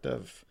aspect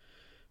of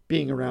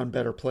being around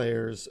better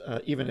players,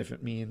 even if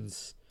it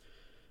means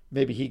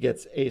maybe he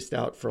gets aced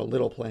out for a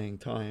little playing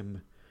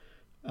time.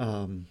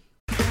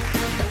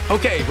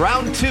 Okay,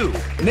 round 2.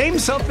 Name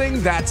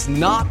something that's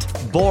not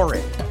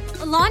boring.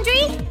 A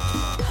laundry?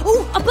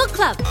 Ooh, a book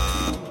club.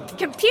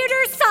 Computer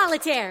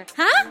solitaire,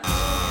 huh?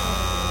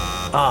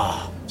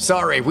 Ah,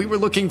 sorry, we were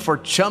looking for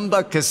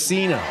Chumba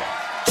Casino.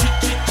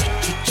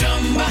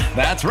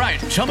 That's right,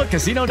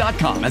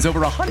 ChumbaCasino.com has over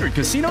 100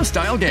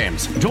 casino-style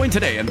games. Join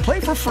today and play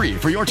for free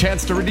for your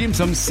chance to redeem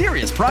some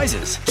serious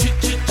prizes.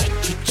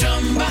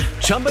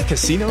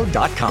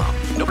 ChumbaCasino.com.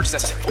 No purchase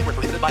necessary. Void where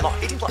prohibited by law.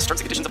 18+ terms and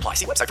conditions apply.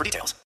 See website for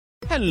details.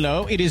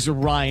 Hello, it is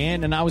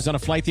Ryan, and I was on a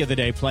flight the other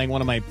day playing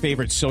one of my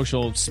favorite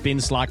social spin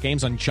slot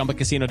games on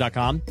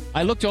ChumbaCasino.com.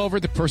 I looked over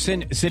at the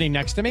person sitting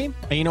next to me,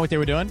 and you know what they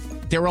were doing?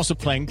 They were also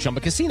playing Chumba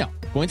Casino.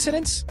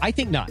 Coincidence? I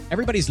think not.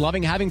 Everybody's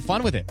loving having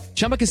fun with it.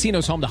 Chumba Casino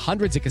is home to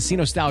hundreds of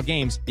casino-style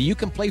games that you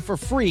can play for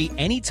free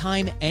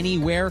anytime,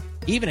 anywhere,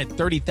 even at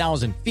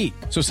 30,000 feet.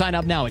 So sign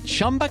up now at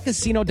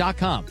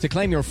ChumbaCasino.com to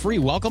claim your free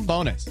welcome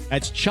bonus.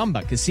 That's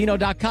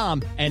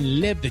ChumbaCasino.com and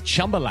live the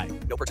Chumba life.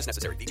 No purchase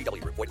necessary.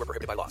 VGW. Void where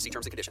prohibited by law. See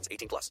terms and conditions.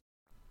 18+.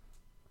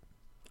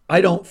 I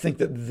don't think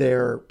that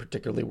they're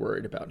particularly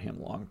worried about him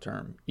long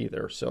term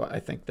either. So I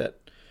think that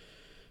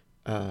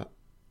a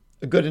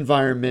good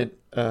environment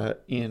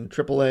in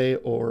AAA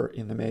or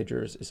in the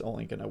majors is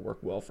only going to work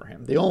well for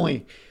him. The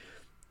only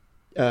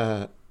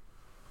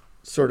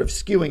sort of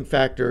skewing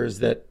factor is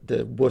that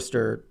the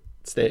Worcester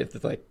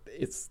state, like,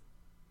 it's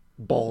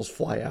balls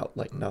fly out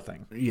like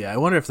nothing. Yeah, I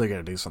wonder if they're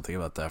going to do something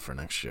about that for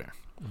next year.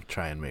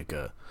 Try and make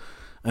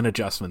an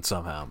adjustment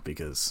somehow,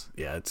 because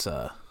it's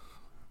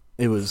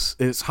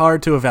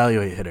hard to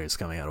evaluate hitters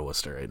coming out of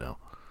Worcester right now.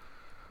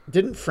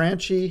 Didn't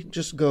Franchy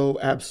just go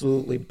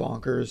absolutely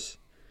bonkers?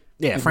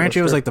 Yeah,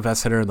 Franchy was like the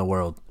best hitter in the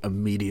world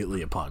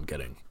immediately upon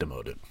getting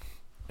demoted.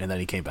 And then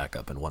he came back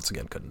up and once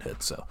again couldn't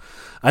hit. So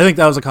I think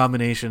that was a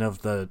combination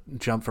of the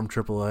jump from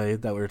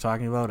AAA that we were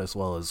talking about, as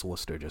well as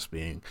Worcester just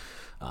being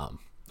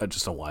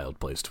just a wild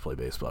place to play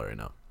baseball right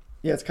now.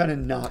 Yeah, it's kind of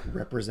not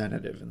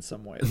representative in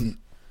some ways.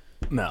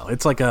 No,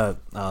 it's like a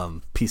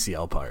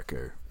PCL park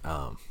or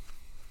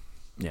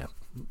yeah,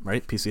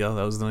 right? PCL,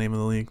 that was the name of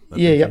the league?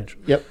 Yep.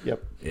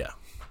 Yeah,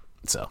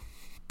 so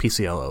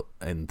PCL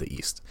in the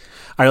East.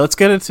 All right, let's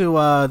get into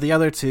the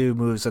other 2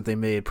 moves that they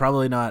made.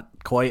 Probably not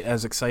quite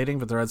as exciting,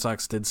 but the Red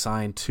Sox did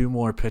sign 2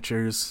 more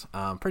pitchers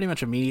pretty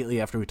much immediately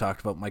after we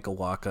talked about Michael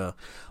Wacha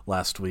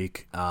last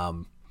week.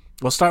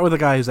 We'll start with a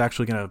guy who's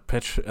actually going to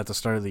pitch at the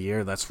start of the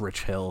year. That's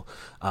Rich Hill.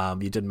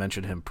 You did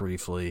mention him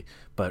briefly,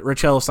 but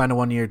Rich Hill signed a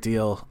 1-year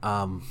deal.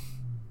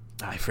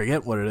 I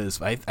forget what it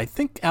is. I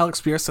think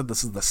Alex Pierce said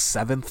this is the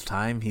 7th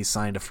time he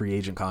signed a free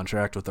agent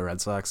contract with the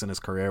Red Sox in his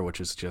career, which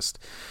is just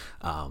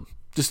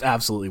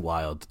absolutely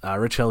wild.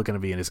 Rich Hill going to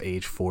be in his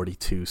age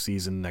 42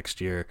 season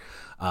next year.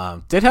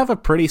 Did have a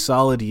pretty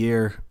solid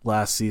year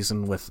last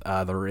season with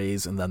the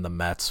Rays and then the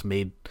Mets.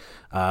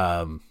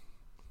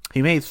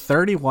 He made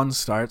 31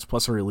 starts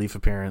plus a relief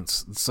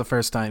appearance. It's the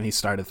first time he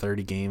started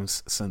 30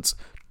 games since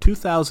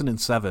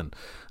 2007.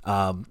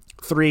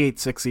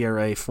 3.86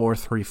 ERA,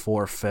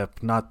 4.34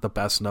 FIP. Not the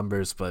best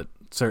numbers, but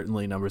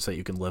certainly numbers that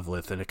you can live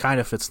with. And it kind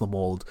of fits the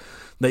mold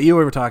that you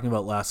were talking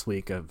about last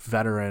week, a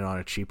veteran on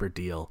a cheaper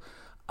deal.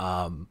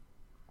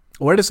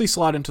 Where does he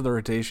slot into the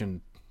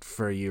rotation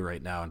for you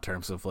right now in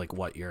terms of like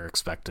what you're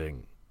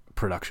expecting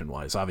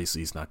production-wise?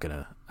 Obviously, he's not going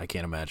to... I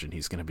can't imagine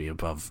he's going to be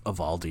above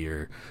Evaldi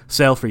or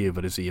Sale for you,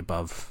 but is he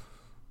above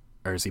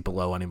or is he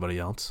below anybody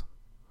else?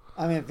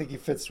 I mean, I think he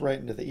fits right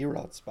into the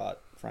Erod spot,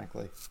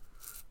 frankly.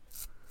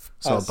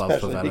 So above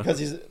especially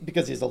Pivetta?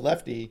 because he's a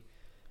lefty,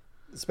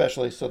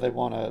 especially, so they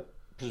want to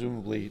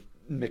presumably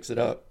mix it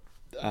up.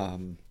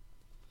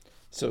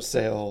 So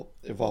Sale,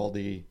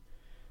 Evaldi,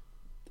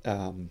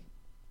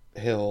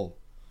 Hill,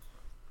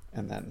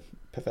 and then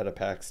Pivetta,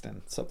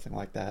 Paxton, something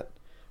like that.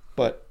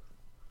 But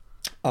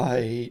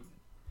I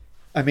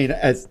mean,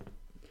 as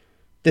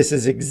this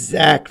is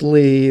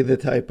exactly the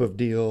type of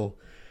deal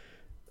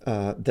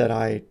that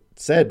I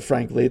said,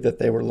 frankly, that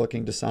they were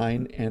looking to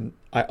sign. And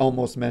I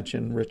almost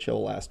mentioned Rich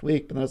Hill last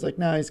week, but I was like,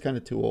 nah, he's kind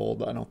of too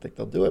old. I don't think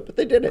they'll do it. But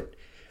they did it.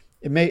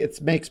 It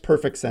makes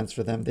perfect sense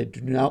for them. They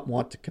do not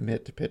want to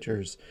commit to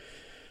pitchers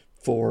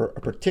for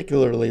a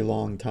particularly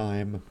long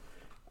time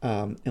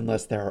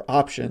unless there are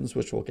options,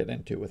 which we'll get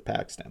into with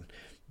Paxton.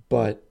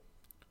 But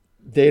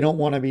they don't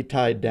want to be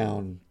tied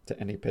down to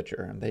any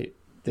pitcher. And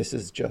this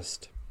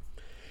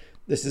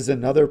is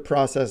another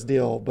process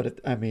deal, but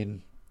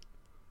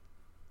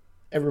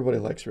everybody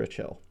likes Rich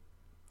Hill.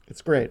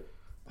 It's great.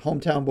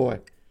 Hometown boy.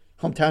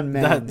 Hometown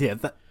man.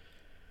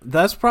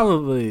 That's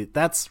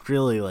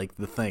really like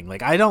the thing.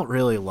 Like, I don't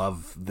really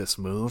love this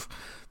move,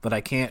 but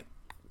I can't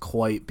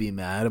quite be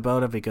mad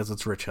about it because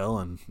it's Rich Hill,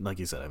 and like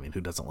you said, I mean,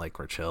 who doesn't like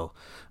Rich Hill?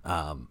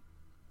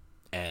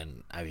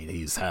 And I mean,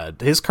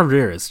 his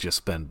career has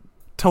just been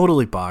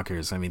totally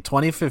bonkers. I mean,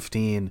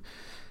 2015,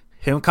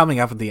 him coming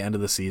up at the end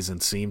of the season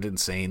seemed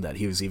insane that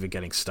he was even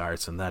getting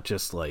starts, and that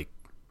just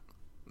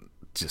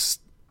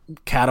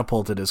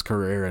catapulted his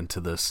career into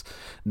this.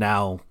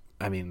 Now,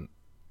 I mean,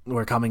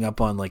 we're coming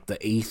up on like the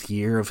 8th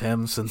year of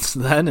him since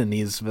then, and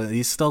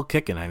he's still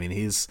kicking. I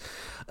mean,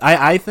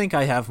 I think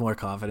I have more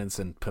confidence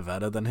in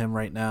Pivetta than him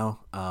right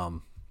now,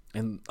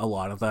 and a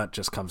lot of that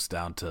just comes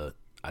down to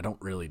I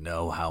don't really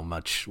know how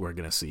much we're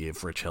going to see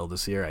of Rich Hill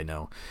this year. I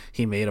know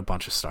he made a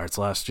bunch of starts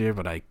last year,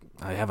 but I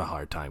have a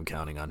hard time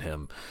counting on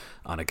him,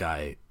 on a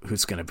guy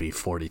who's going to be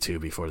 42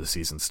 before the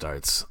season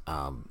starts,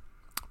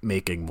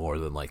 making more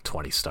than like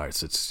 20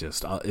 starts. It's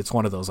just, it's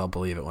one of those I'll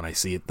believe it when I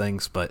see it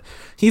things, but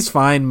he's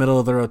fine, middle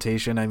of the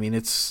rotation. I mean,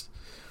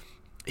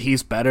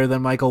 he's better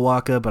than Michael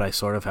Wacha, but I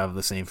sort of have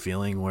the same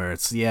feeling where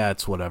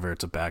it's whatever.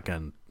 It's a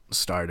back-end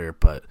starter,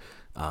 but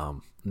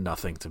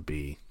nothing to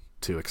be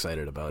too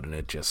excited about, and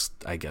it just,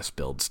 I guess,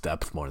 builds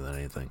depth more than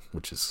anything,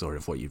 which is sort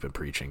of what you've been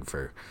preaching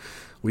for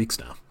weeks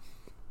now.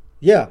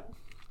 Yeah,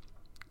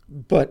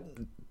 but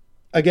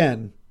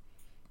again,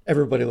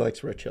 everybody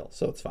likes Rich Hill,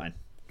 so it's fine.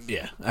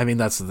 Yeah, I mean,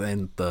 that's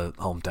the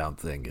hometown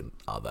thing and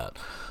all that.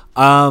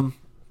 All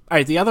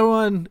right, the other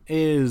one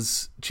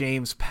is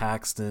James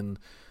Paxton,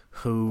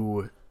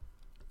 who,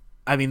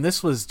 I mean,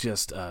 this was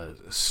just a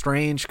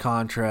strange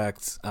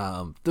contract.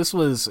 This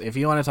was, if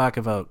you want to talk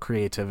about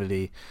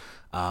creativity,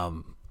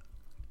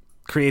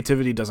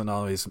 creativity doesn't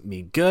always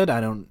mean good.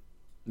 I don't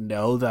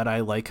know that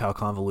I like how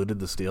convoluted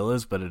this deal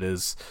is, but it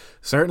is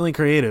certainly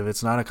creative.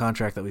 It's not a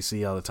contract that we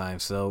see all the time.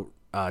 So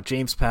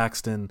James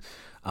Paxton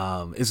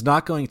is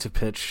not going to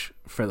pitch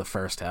for the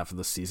first half of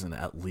the season,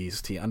 at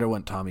least. He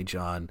underwent Tommy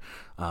John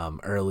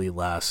early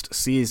last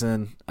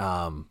season.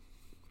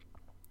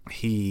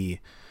 He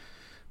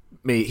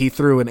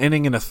threw an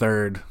inning and a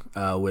third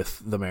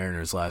with the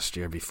Mariners last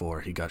year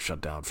before he got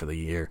shut down for the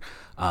year.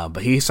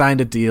 But he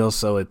signed a deal,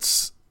 so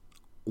it's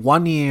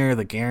 1 year.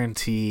 The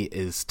guarantee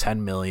is $10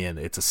 million.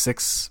 It's a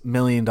 $6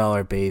 million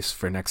base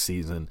for next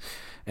season.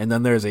 And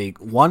then there's a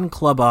one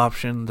club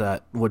option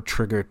that would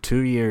trigger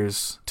 2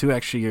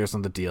 extra years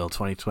on the deal,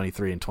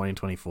 2023 and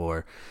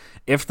 2024.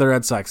 If the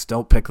Red Sox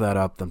don't pick that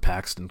up, then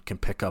Paxton can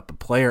pick up a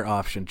player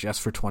option just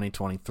for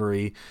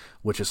 2023,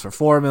 which is for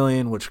 $4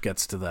 million, which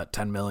gets to that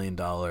 $10 million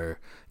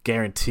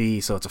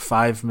guarantee. So it's a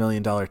 $5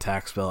 million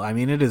tax bill. I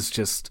mean, it is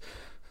just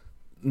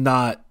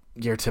not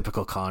your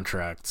typical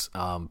contract,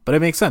 but it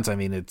makes sense. I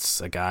mean,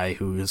 it's a guy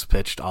who has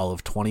pitched all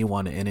of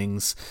 21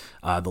 innings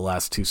the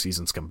last 2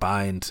 seasons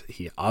combined.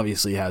 He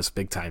obviously has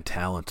big time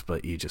talent,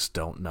 but you just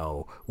don't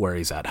know where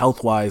he's at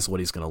health wise, what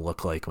he's going to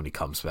look like when he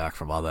comes back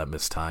from all that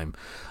missed time.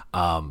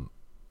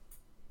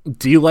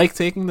 Do you like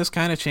taking this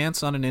kind of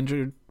chance on an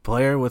injured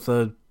player with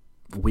a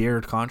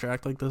weird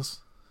contract like this?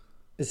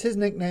 Is his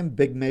nickname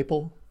Big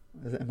Maple?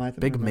 Am I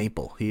Big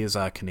Maple? He is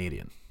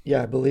Canadian.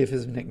 Yeah, I believe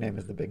his nickname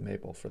is the Big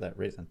Maple for that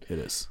reason. It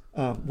is.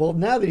 Well,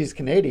 now that he's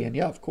Canadian,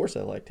 yeah, of course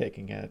I like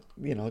taking it.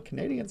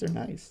 Canadians are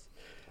nice.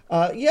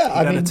 He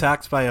got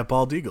attacked by a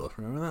bald eagle.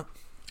 Remember that?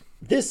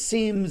 This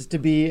seems to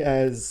be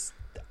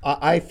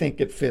I think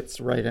it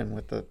fits right in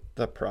with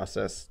the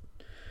process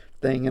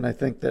thing, and I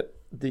think that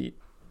the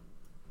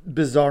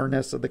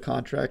bizarreness of the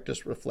contract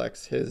just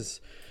reflects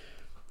his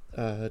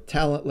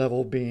talent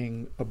level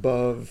being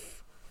above.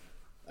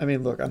 I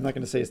mean, look, I'm not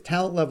going to say his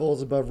talent level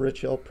is above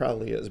Rich Hill.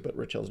 Probably is, but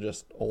Rich Hill's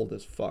just old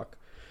as fuck.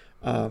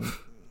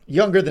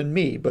 Younger than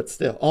me, but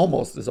still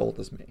almost as old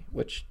as me,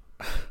 which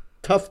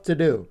tough to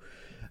do.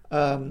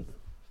 I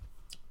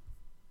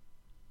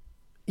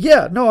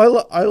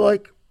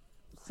like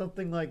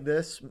something like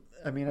this.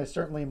 I mean, I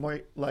certainly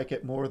might like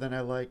it more than I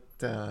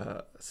liked,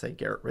 say,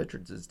 Garrett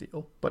Richards'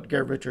 deal. But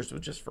Garrett Richards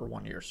was just for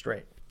 1 year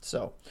straight.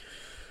 So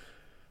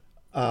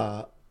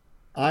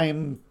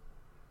I'm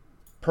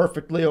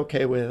perfectly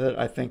okay with it.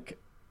 I think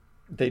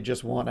they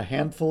just want a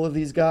handful of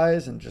these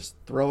guys and just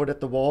throw it at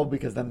the wall,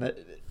 because then,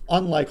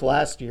 unlike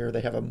last year,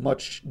 they have a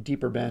much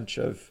deeper bench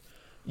of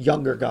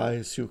younger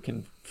guys who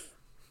can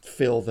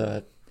fill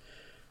the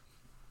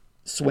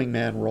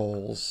swingman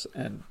roles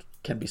and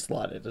can be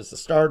slotted as a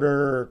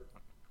starter,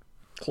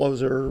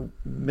 closer,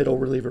 middle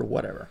reliever,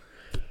 whatever.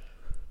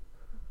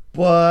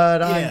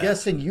 But I'm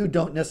guessing you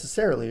don't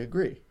necessarily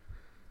agree.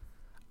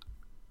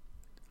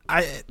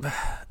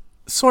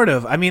 Sort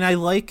of. I mean, I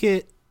like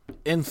it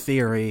in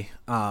theory.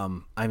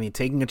 I mean,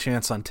 taking a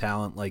chance on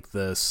talent like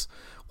this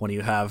when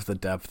you have the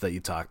depth that you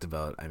talked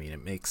about, I mean,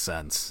 it makes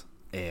sense.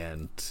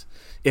 And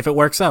if it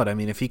works out, I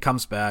mean, if he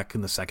comes back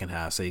in the second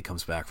half, say he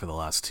comes back for the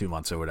last 2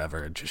 months or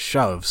whatever, and just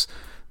shoves,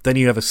 then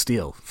you have a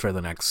steal for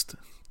the next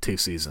 2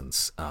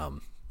 seasons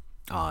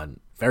on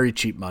very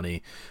cheap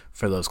money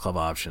for those club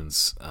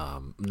options.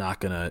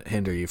 Not going to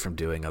hinder you from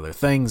doing other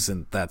things,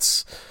 and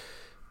that's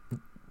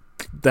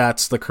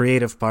the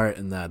creative part,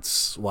 and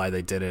that's why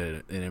they did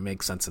it, and it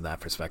makes sense in that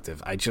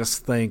perspective. I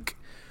just think,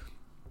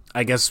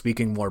 I guess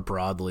speaking more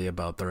broadly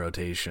about the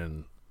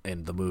rotation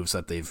and the moves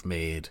that they've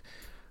made,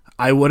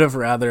 I would have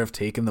rather have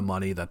taken the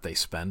money that they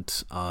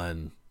spent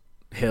on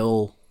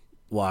Hill,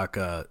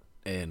 Wacha,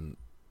 and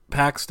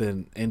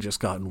Paxton and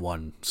just gotten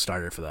one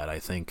starter for that. I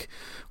think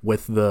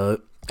with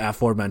the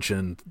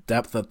aforementioned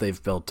depth that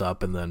they've built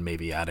up, and then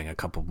maybe adding a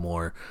couple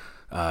more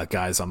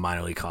guys on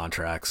minor league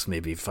contracts,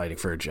 maybe fighting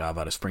for a job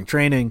out of spring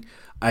training,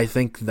 I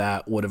think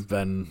that would have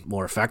been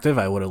more effective.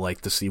 I would have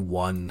liked to see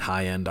one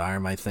high-end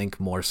arm, I think,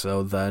 more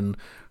so than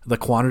the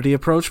quantity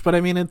approach. But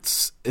I mean,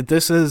 this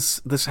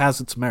has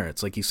its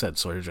merits, like you said,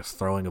 sort of just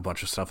throwing a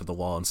bunch of stuff at the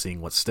wall and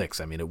seeing what sticks.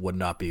 I mean, it would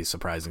not be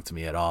surprising to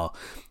me at all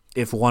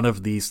if one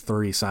of these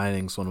 3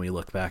 signings, when we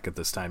look back at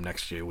this time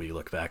next year, we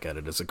look back at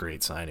it as a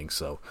great signing.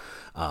 So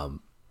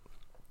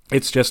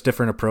it's just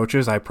different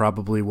approaches. I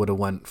probably would have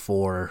went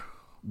for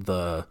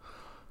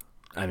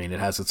I mean, it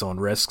has its own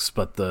risks,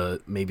 but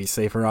the maybe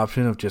safer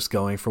option of just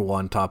going for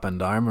one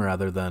top-end arm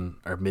rather than,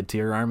 or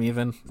mid-tier arm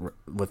even,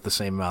 with the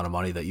same amount of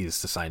money that you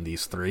used to sign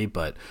these 3.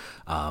 But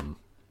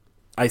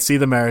I see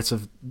the merits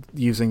of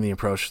using the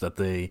approach that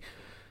they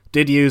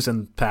did use,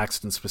 and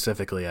Paxton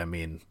specifically. I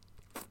mean,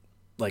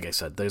 like I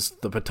said, there's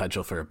the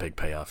potential for a big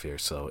payoff here.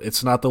 So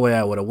it's not the way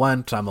I would have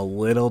went. I'm a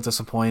little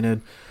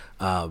disappointed,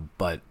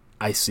 but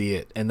I see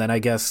it. And then I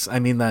guess, I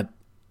mean, that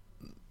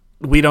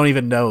we don't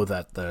even know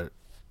that they're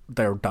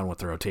done with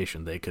the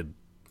rotation. They could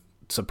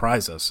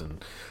surprise us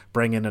and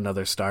bring in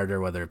another starter,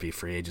 whether it be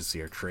free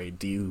agency or trade.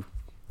 Do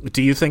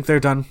you think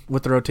they're done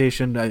with the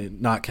rotation,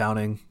 not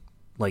counting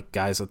like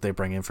guys that they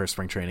bring in for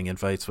spring training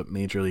invites, but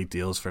major league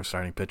deals for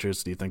starting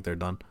pitchers? Do you think they're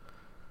done?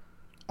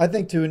 I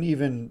think to an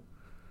even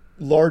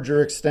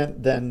larger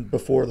extent than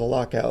before the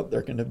lockout,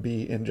 they're going to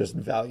be in just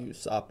value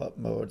sop-up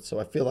mode. So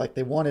I feel like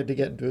they wanted to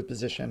get into a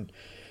position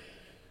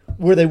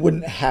where they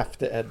wouldn't have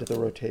to add to the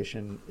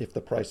rotation if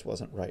the price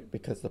wasn't right,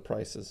 because the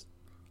price is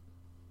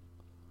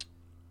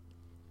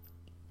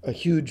a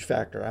huge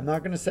factor. I'm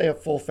not going to say a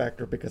full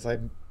factor, because I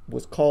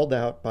was called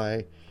out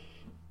by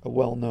a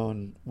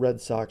well-known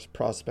Red Sox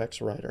prospects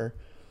writer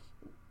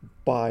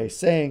by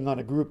saying on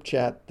a group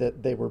chat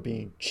that they were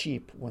being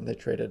cheap when they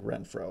traded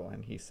Renfroe.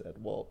 And he said,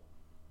 well,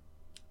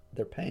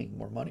 they're paying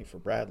more money for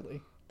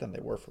Bradley than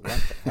they were for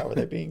Renfroe. How are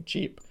they being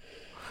cheap?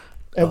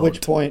 At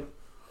which point,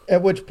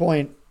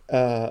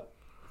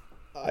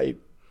 I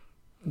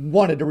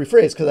wanted to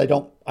rephrase, because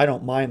I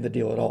don't mind the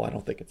deal at all. I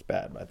don't think it's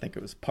bad, but I think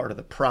it was part of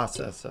the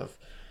process of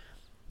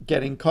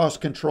getting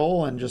cost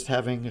control and just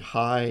having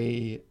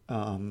high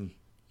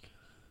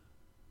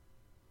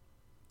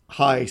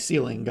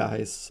ceiling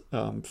guys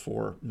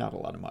for not a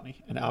lot of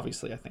money. And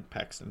obviously I think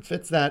Paxton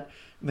fits that.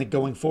 I think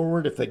going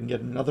forward, if they can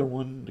get another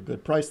one at a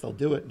good price, they'll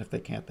do it. And if they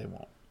can't, they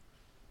won't.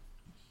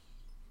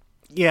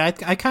 Yeah,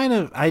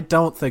 I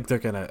don't think they're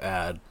going to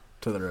add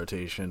to the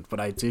rotation, but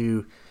I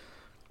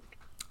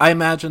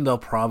imagine they'll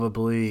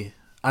probably,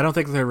 I don't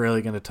think they're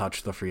really going to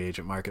touch the free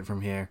agent market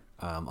from here.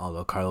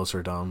 Although Carlos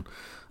Rodon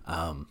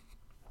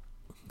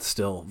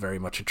still very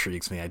much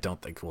intrigues me. I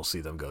don't think we'll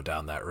see them go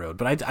down that road,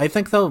 but I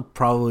think they'll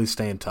probably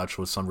stay in touch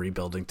with some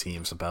rebuilding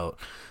teams about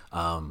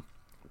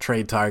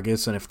trade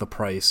targets, and if the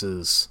price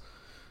is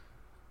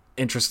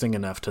interesting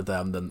enough to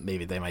them, then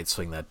maybe they might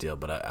swing that deal.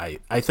 But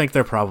I think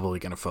they're probably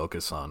going to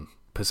focus on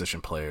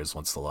position players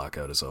once the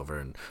lockout is over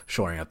and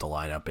shoring up the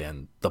lineup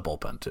and the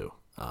bullpen too.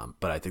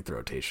 But I think the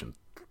rotation,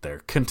 they're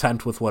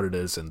content with what it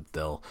is, and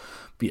they'll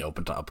be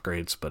open to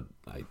upgrades, but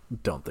I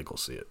don't think we'll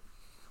see it.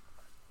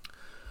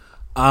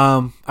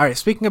 All right,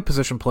 speaking of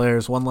position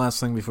players, one last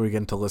thing before we get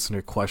into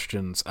listener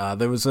questions.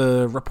 There was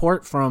a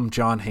report from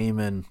John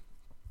Heyman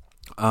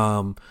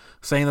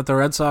saying that the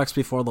Red Sox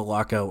before the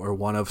lockout were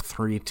one of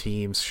 3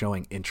 teams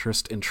showing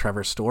interest in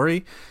Trevor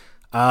Story.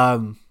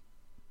 That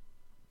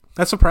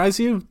surprise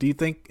you? Do you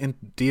think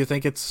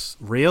it's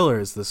real, or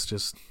is this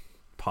just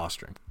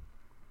posturing?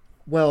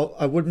 Well,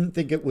 I wouldn't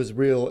think it was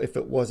real if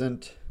it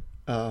wasn't,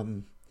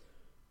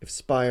 if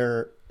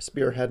Spear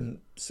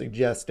hadn't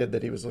suggested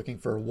that he was looking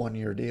for a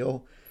 1-year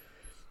deal,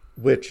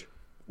 which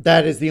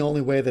that is the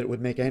only way that it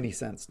would make any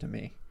sense to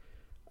me.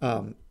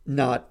 I'm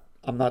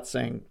not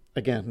saying,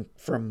 again,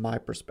 from my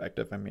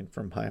perspective, I mean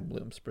from Chaim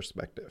Bloom's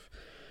perspective.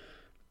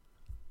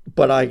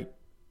 But I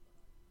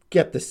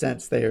get the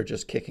sense they are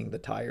just kicking the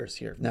tires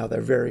here. Now,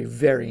 they're very,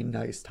 very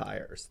nice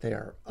tires. They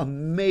are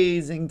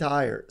amazing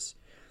tires.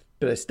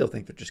 But I still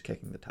think they're just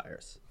kicking the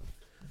tires.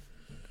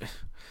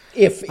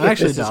 If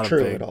this is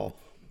true at all.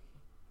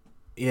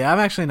 Yeah, I'm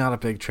actually not a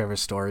big Trevor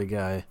Story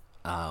guy.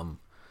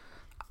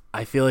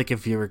 I feel like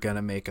if you were going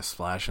to make a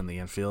splash in the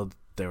infield,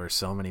 there were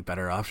so many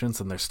better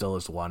options, and there still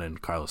is one in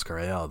Carlos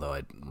Correa, although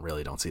I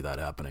really don't see that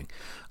happening.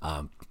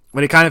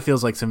 But it kind of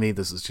feels like, to me,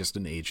 this is just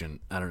an agent.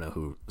 I don't know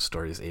who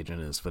Story's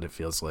agent is, but it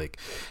feels like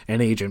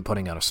an agent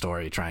putting out a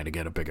story trying to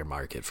get a bigger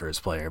market for his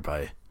player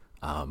by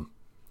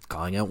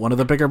calling out one of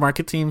the bigger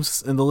market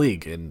teams in the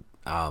league. And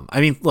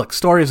I mean, look,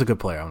 Story is a good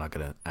player. I'm not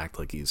going to act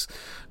like he's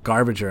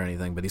garbage or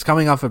anything, but he's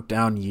coming off a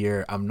down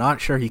year. I'm not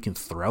sure he can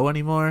throw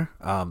anymore.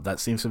 That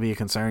seems to be a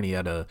concern. He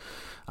had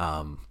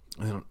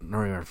I don't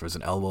remember if it was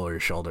an elbow or a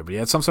shoulder, but he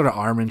had some sort of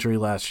arm injury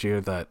last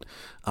year that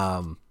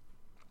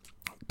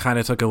kind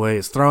of took away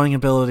his throwing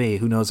ability.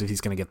 Who knows if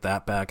he's going to get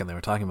that back? And they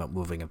were talking about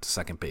moving him to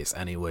second base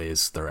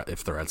anyways,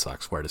 if the Red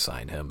Sox were to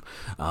sign him,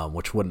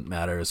 which wouldn't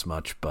matter as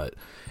much. But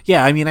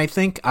yeah, I mean, I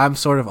think I'm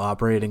sort of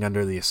operating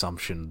under the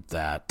assumption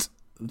that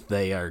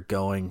they are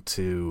going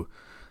to,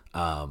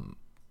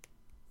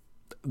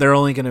 they're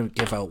only going to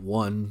give out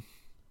one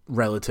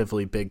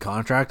relatively big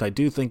contract. I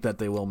do think that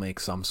they will make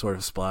some sort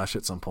of splash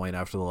at some point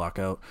after the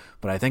lockout,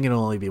 but I think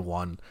it'll only be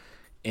one.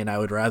 And I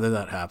would rather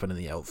that happen in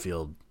the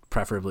outfield,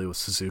 preferably with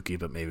Suzuki,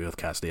 but maybe with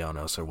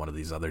Castellanos or one of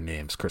these other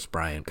names, Chris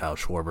Bryant, Kyle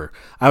Schwarber.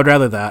 I would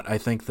rather that, I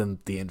think, than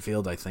the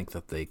infield. I think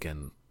that they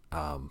can,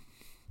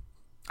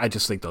 I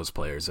just think those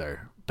players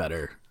are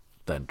better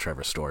than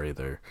Trevor Story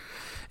there.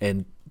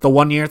 And the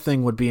 1-year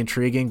thing would be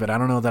intriguing, but I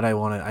don't know that I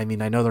want to. I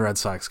mean, I know the Red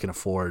Sox can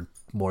afford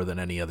more than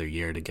any other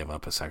year to give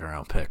up a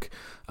second-round pick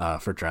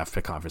for draft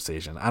pick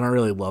conversation. I don't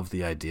really love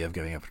the idea of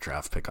giving up a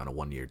draft pick on a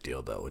 1-year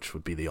deal, though, which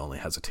would be the only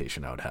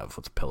hesitation I would have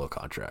with the pillow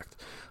contract.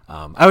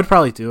 I would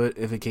probably do it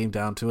if it came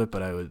down to it,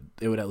 but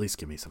it would at least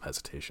give me some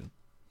hesitation.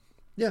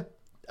 Yeah,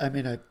 I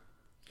mean, I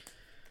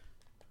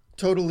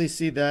totally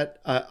see that.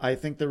 I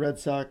think the Red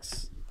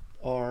Sox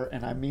are,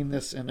 and I mean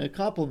this in a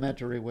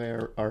complimentary way,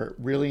 are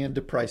really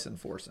into price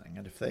enforcing.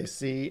 And if they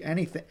see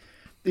anything,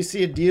 they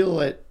see a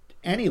deal at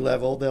any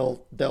level,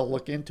 they'll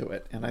look into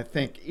it. And I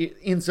think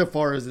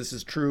insofar as this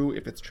is true,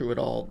 if it's true at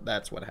all,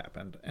 that's what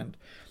happened. And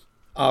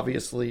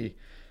obviously,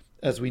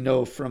 as we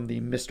know from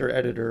the Mr.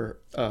 Editor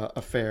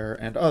affair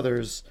and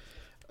others,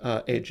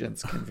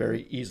 agents can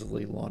very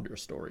easily launder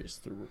stories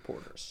through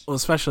reporters. Well,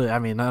 especially, I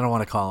mean, I don't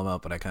want to call him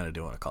out, but I kind of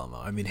do want to call him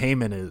out. I mean,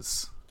 Heyman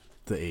is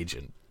the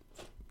agent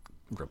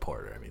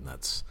reporter. I mean,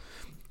 that's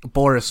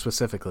Boris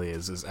specifically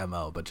is his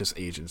MO, but just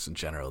agents in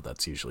general,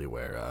 that's usually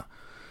where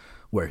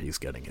he's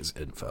getting his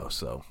info.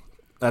 So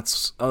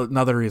that's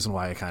another reason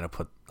why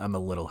I'm a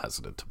little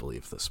hesitant to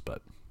believe this.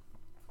 But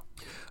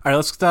all right,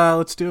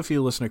 let's do a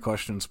few listener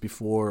questions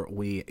before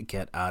we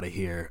get out of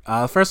here.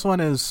 The first one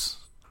is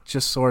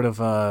just sort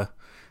of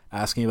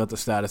asking about the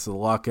status of the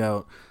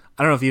lockout.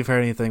 I don't know if you've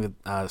heard anything.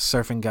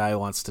 Surfing Guy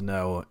wants to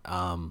know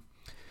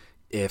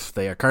if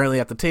they are currently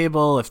at the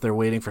table, if they're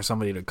waiting for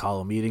somebody to call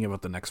a meeting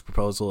about the next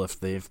proposal, if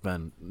they've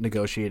been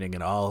negotiating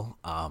at all.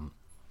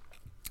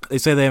 They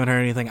say they haven't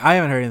heard anything. I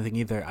haven't heard anything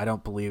either. I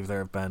don't believe there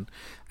have been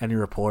any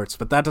reports,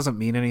 but that doesn't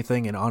mean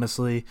anything. And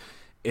honestly,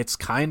 it's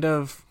kind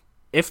of,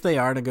 if they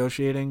are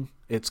negotiating,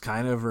 it's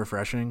kind of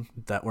refreshing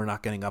that we're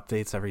not getting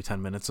updates every 10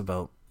 minutes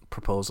about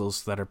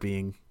proposals that are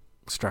being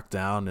struck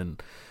down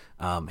and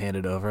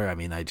handed over. I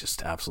mean, I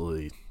just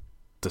absolutely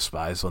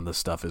despise when this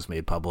stuff is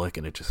made public,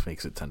 and it just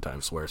makes it 10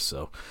 times worse.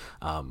 So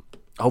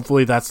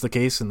hopefully that's the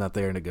case and that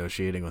they are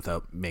negotiating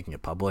without making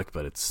it public,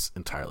 but it's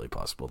entirely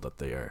possible that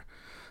they are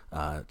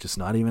just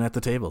not even at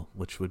the table,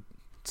 which would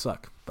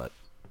suck. But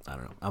I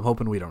don't know. I'm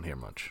hoping we don't hear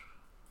much.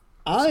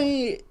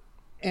 I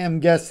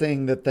am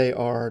guessing that they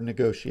are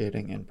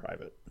negotiating in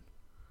private.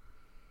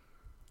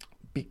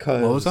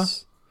 because What was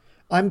that?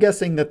 I'm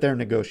guessing that they're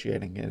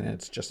negotiating and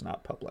it's just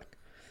not public.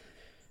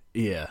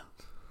 Yeah.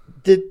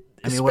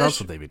 What else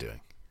would they be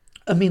doing?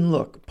 I mean,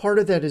 look, part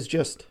of that is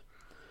just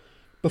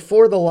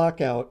before the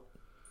lockout,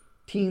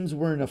 teams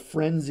were in a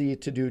frenzy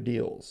to do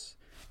deals.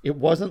 It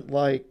wasn't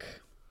like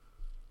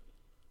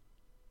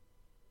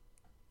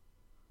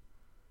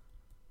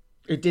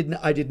I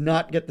did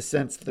not get the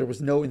sense that there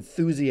was no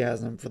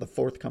enthusiasm for the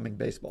forthcoming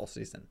baseball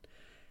season.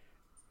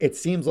 It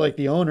seems like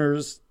the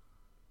owners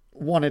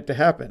want it to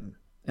happen.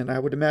 And I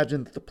would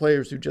imagine that the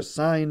players who just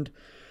signed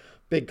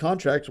big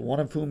contracts, one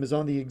of whom is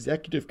on the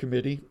executive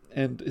committee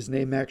and is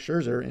named Max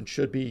Scherzer and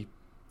should be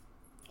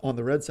on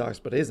the Red Sox,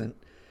 but isn't.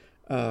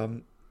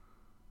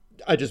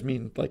 I just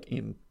mean like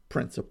in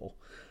principle.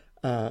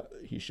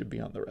 He should be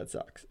on the Red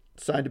Sox.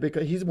 Signed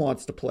because he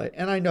wants to play.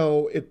 And I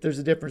know there's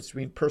a difference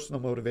between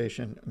personal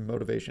motivation and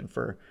motivation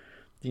for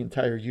the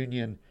entire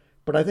union,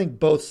 but I think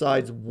both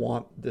sides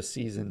want the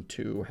season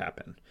to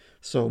happen.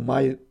 So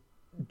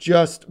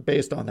just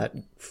based on that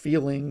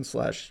feeling /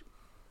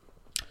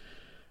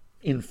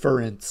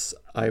 inference,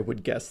 I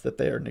would guess that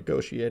they are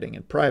negotiating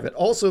in private.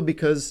 Also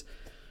because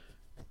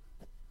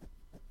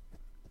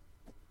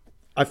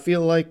I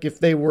feel like if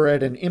they were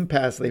at an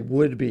impasse, they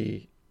would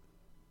be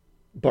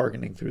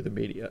bargaining through the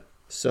media.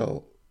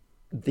 So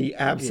the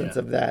absence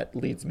of that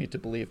leads me to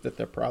believe that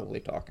they're probably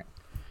talking.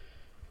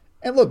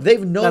 And look,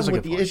 they've known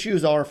what the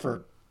issues are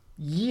for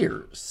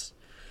years.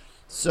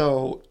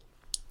 So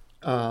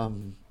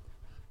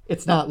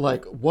it's not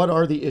like, what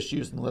are the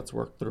issues and let's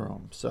work through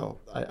them. So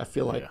I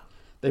feel like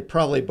they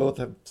probably both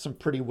have some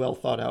pretty well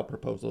thought out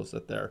proposals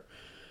that they're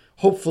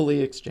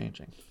hopefully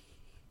exchanging.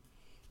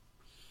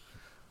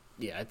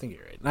 Yeah, I think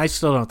you're right. And I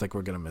still don't think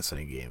we're going to miss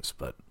any games,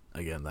 but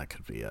again, that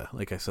could be,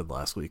 like I said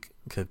last week,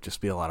 could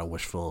just be a lot of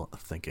wishful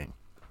thinking.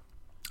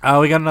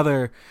 We got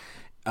another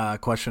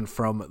question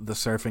from the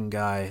surfing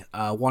guy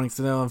wanting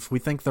to know if we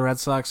think the Red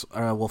Sox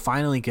will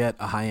finally get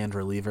a high-end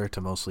reliever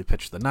to mostly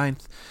pitch the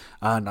ninth.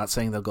 Not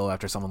saying they'll go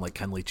after someone like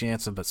Kenley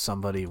Jansen, but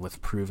somebody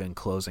with proven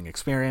closing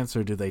experience,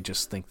 or do they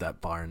just think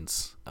that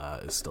Barnes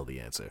is still the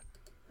answer?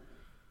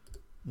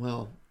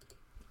 Well,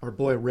 our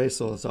boy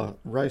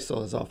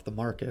Raisel is off the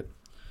market.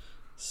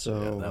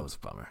 So yeah, that was a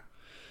bummer.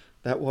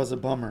 That was a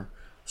bummer.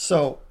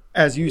 So,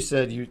 as you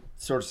said, you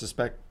sort of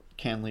suspect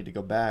Kenley to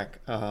go back.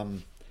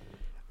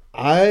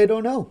 I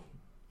don't know.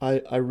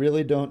 I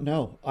really don't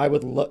know. I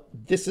would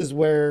this is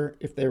where,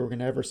 if they were going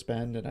to ever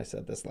spend, and I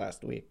said this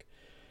last week,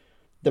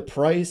 the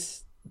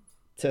price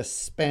to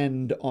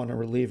spend on a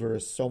reliever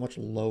is so much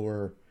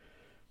lower.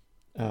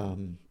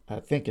 I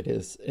think it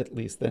is, at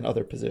least, than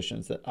other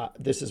positions, that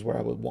this is where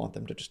I would want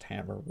them to just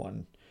hammer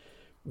one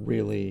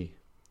really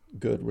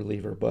good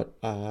reliever. But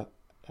the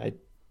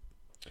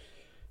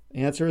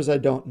answer is I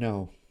don't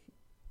know.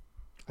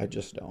 I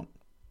just don't.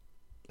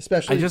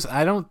 Especially,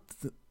 I don't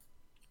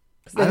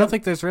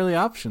think there's really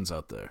options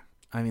out there.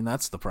 I mean,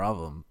 that's the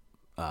problem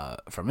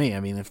for me. I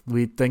mean, if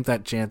we think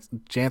that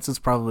Jansen's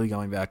probably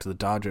going back to the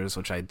Dodgers,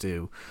 which I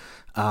do,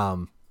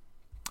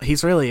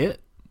 he's really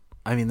it.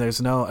 I mean,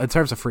 there's no, in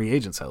terms of free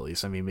agents at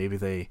least, I mean, maybe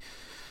they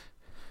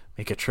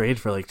make a trade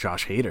for like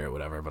Josh Hader or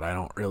whatever, but I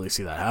don't really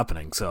see that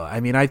happening. So,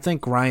 I mean, I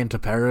think Ryan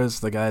Tepera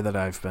is the guy that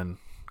I've been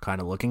kind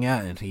of looking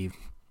at, and he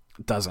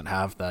doesn't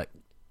have that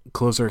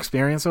closer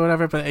experience or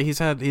whatever, but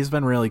he's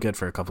been really good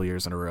for a couple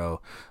years in a row.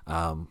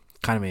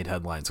 Kind of made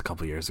headlines a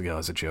couple years ago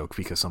as a joke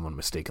because someone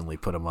mistakenly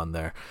put him on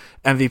their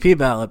MVP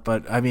ballot,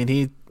 but I mean,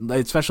 he,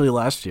 especially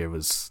last year,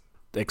 was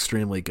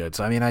extremely good.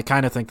 So I mean, I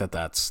kind of think that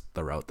that's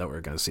the route that we're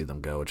going to see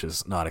them go, which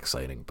is not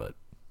exciting, but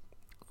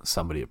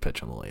somebody to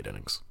pitch in the late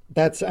innings.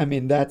 That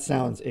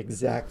sounds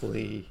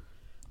exactly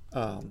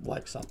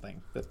like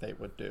something that they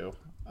would do.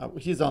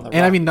 He's on the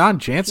and I mean, non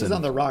Jansen. He's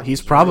on the Rockies.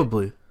 He's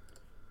probably right?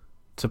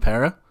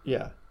 Tepera.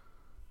 Yeah.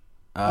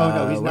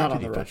 No, he's not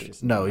on the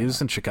Rockies. No, he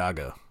was in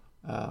Chicago.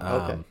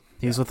 Okay.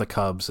 He's with the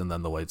Cubs and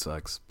then the White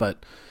Sox.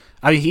 But,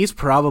 I mean, he's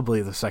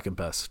probably the second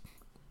best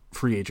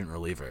free agent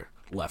reliever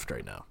left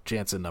right now.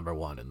 Jansen number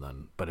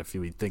one, but if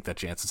you think that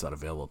Jansen's not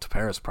available,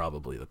 Tepera's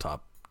probably the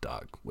top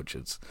dog, which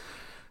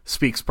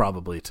speaks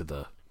probably to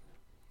the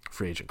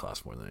free agent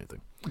class more than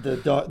anything.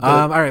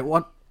 All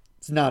right,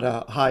 it's not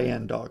a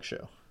high-end dog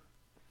show.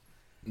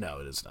 No,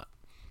 it is not.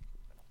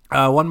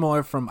 One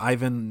more from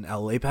Ivan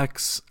L.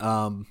 Apex.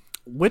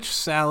 Which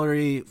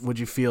salary would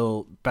you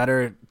feel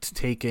better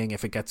taking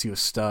if it gets you a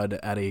stud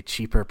at a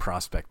cheaper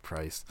prospect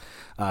price?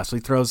 So he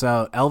throws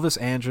out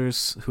Elvis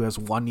Andrus, who has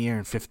 1 year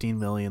and $15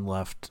 million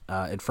left,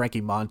 and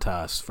Frankie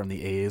Montas from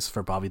the A's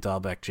for Bobby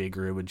Dahlbeck, Jay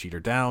Grube, and Jeter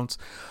Downs,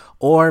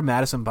 or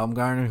Madison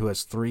Bumgarner, who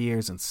has 3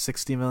 years and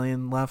 $60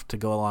 million left to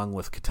go along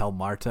with Ketel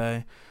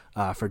Marte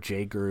for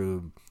Jay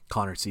Grube,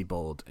 Connor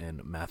Seabold,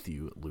 and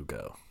Matthew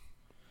Lugo.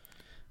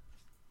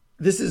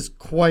 This is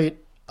quite...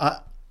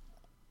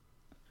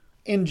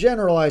 in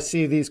general, I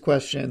see these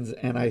questions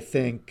and I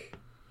think,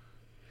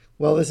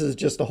 well, this is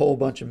just a whole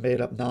bunch of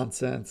made-up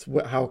nonsense.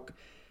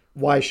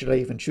 Why should I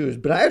even choose?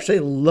 But I actually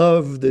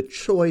love the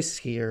choice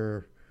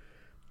here,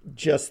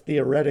 just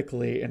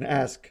theoretically, and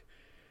ask,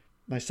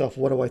 myself,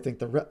 what do I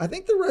think I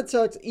think the Red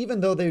Sox,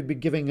 even though they'd be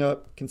giving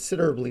up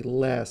considerably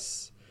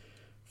less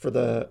for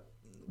the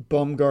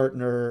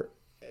Bumgarner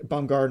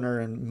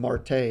and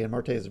Marte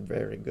is a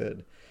very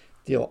good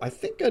deal. I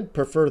think I'd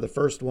prefer the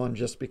first one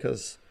just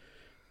because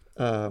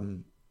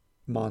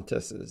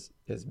Montes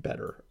is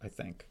better, I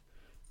think.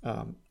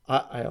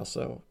 I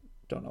also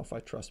don't know if I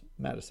trust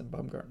Madison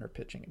Bumgarner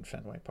pitching in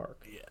Fenway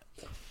Park. Yeah.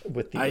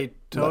 I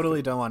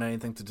totally don't want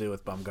anything to do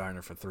with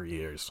Bumgarner for 3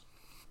 years.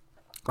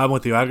 I'm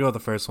with you. I'd go with the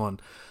first one.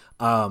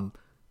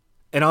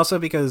 And also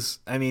because,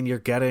 I mean, you're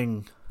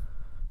getting...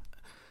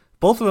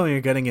 Both of them, you're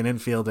getting an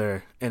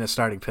infielder and a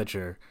starting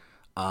pitcher.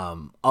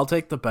 I'll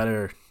take the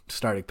better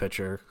starting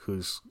pitcher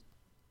who's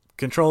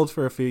controlled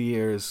for a few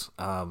years.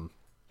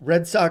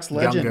 Red Sox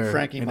legend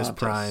Frankie in Montas. His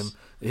prime.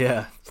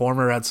 Yeah,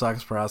 former Red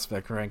Sox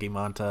prospect Frankie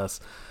Montas.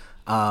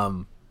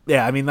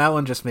 Yeah, I mean, that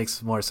one just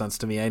makes more sense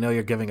to me. I know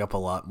you're giving up a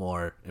lot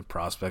more in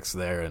prospects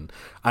there, and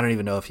I don't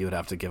even know if you would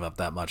have to give up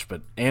that much,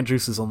 but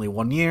Andrus is only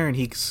 1 year, and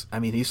he's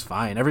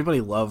fine. Everybody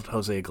loved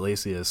Jose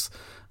Iglesias.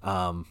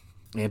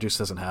 Andrus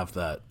doesn't have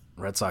that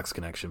Red Sox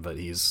connection, but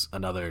he's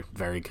another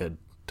very good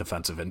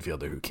defensive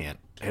infielder who can't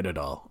hit it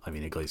all. I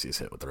mean, Iglesias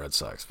hit with the Red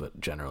Sox, but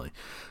generally.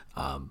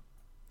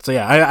 So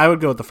yeah, I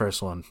would go with the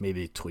first one,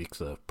 maybe tweak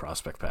the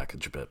prospect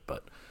package a bit,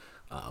 but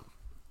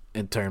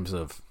in terms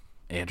of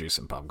Andrus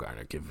and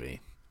Bumgarner, give me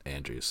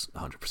Andrus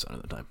 100%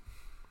 of the time,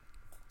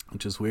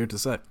 which is weird to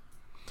say.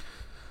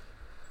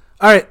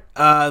 All right,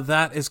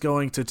 that is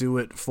going to do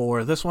it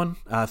for this one.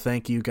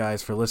 Thank you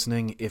guys for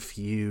listening. If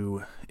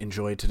you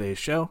enjoyed today's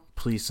show,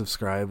 please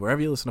subscribe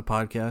wherever you listen to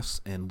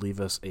podcasts and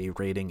leave us a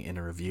rating and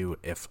a review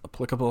if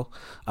applicable.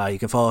 You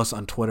can follow us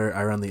on Twitter.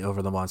 I run the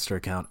Over the Monster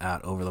account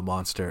at Over the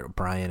Monster.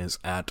 Brian is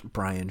at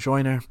Brian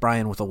Joyner.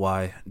 Brian with a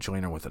Y,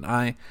 Joyner with an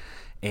I.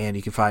 And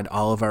you can find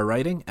all of our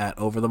writing at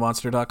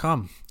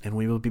overthemonster.com. And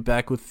we will be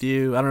back with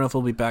you. I don't know if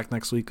we'll be back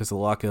next week because of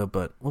the lockout,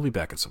 but we'll be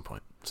back at some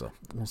point. So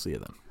we'll see you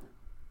then.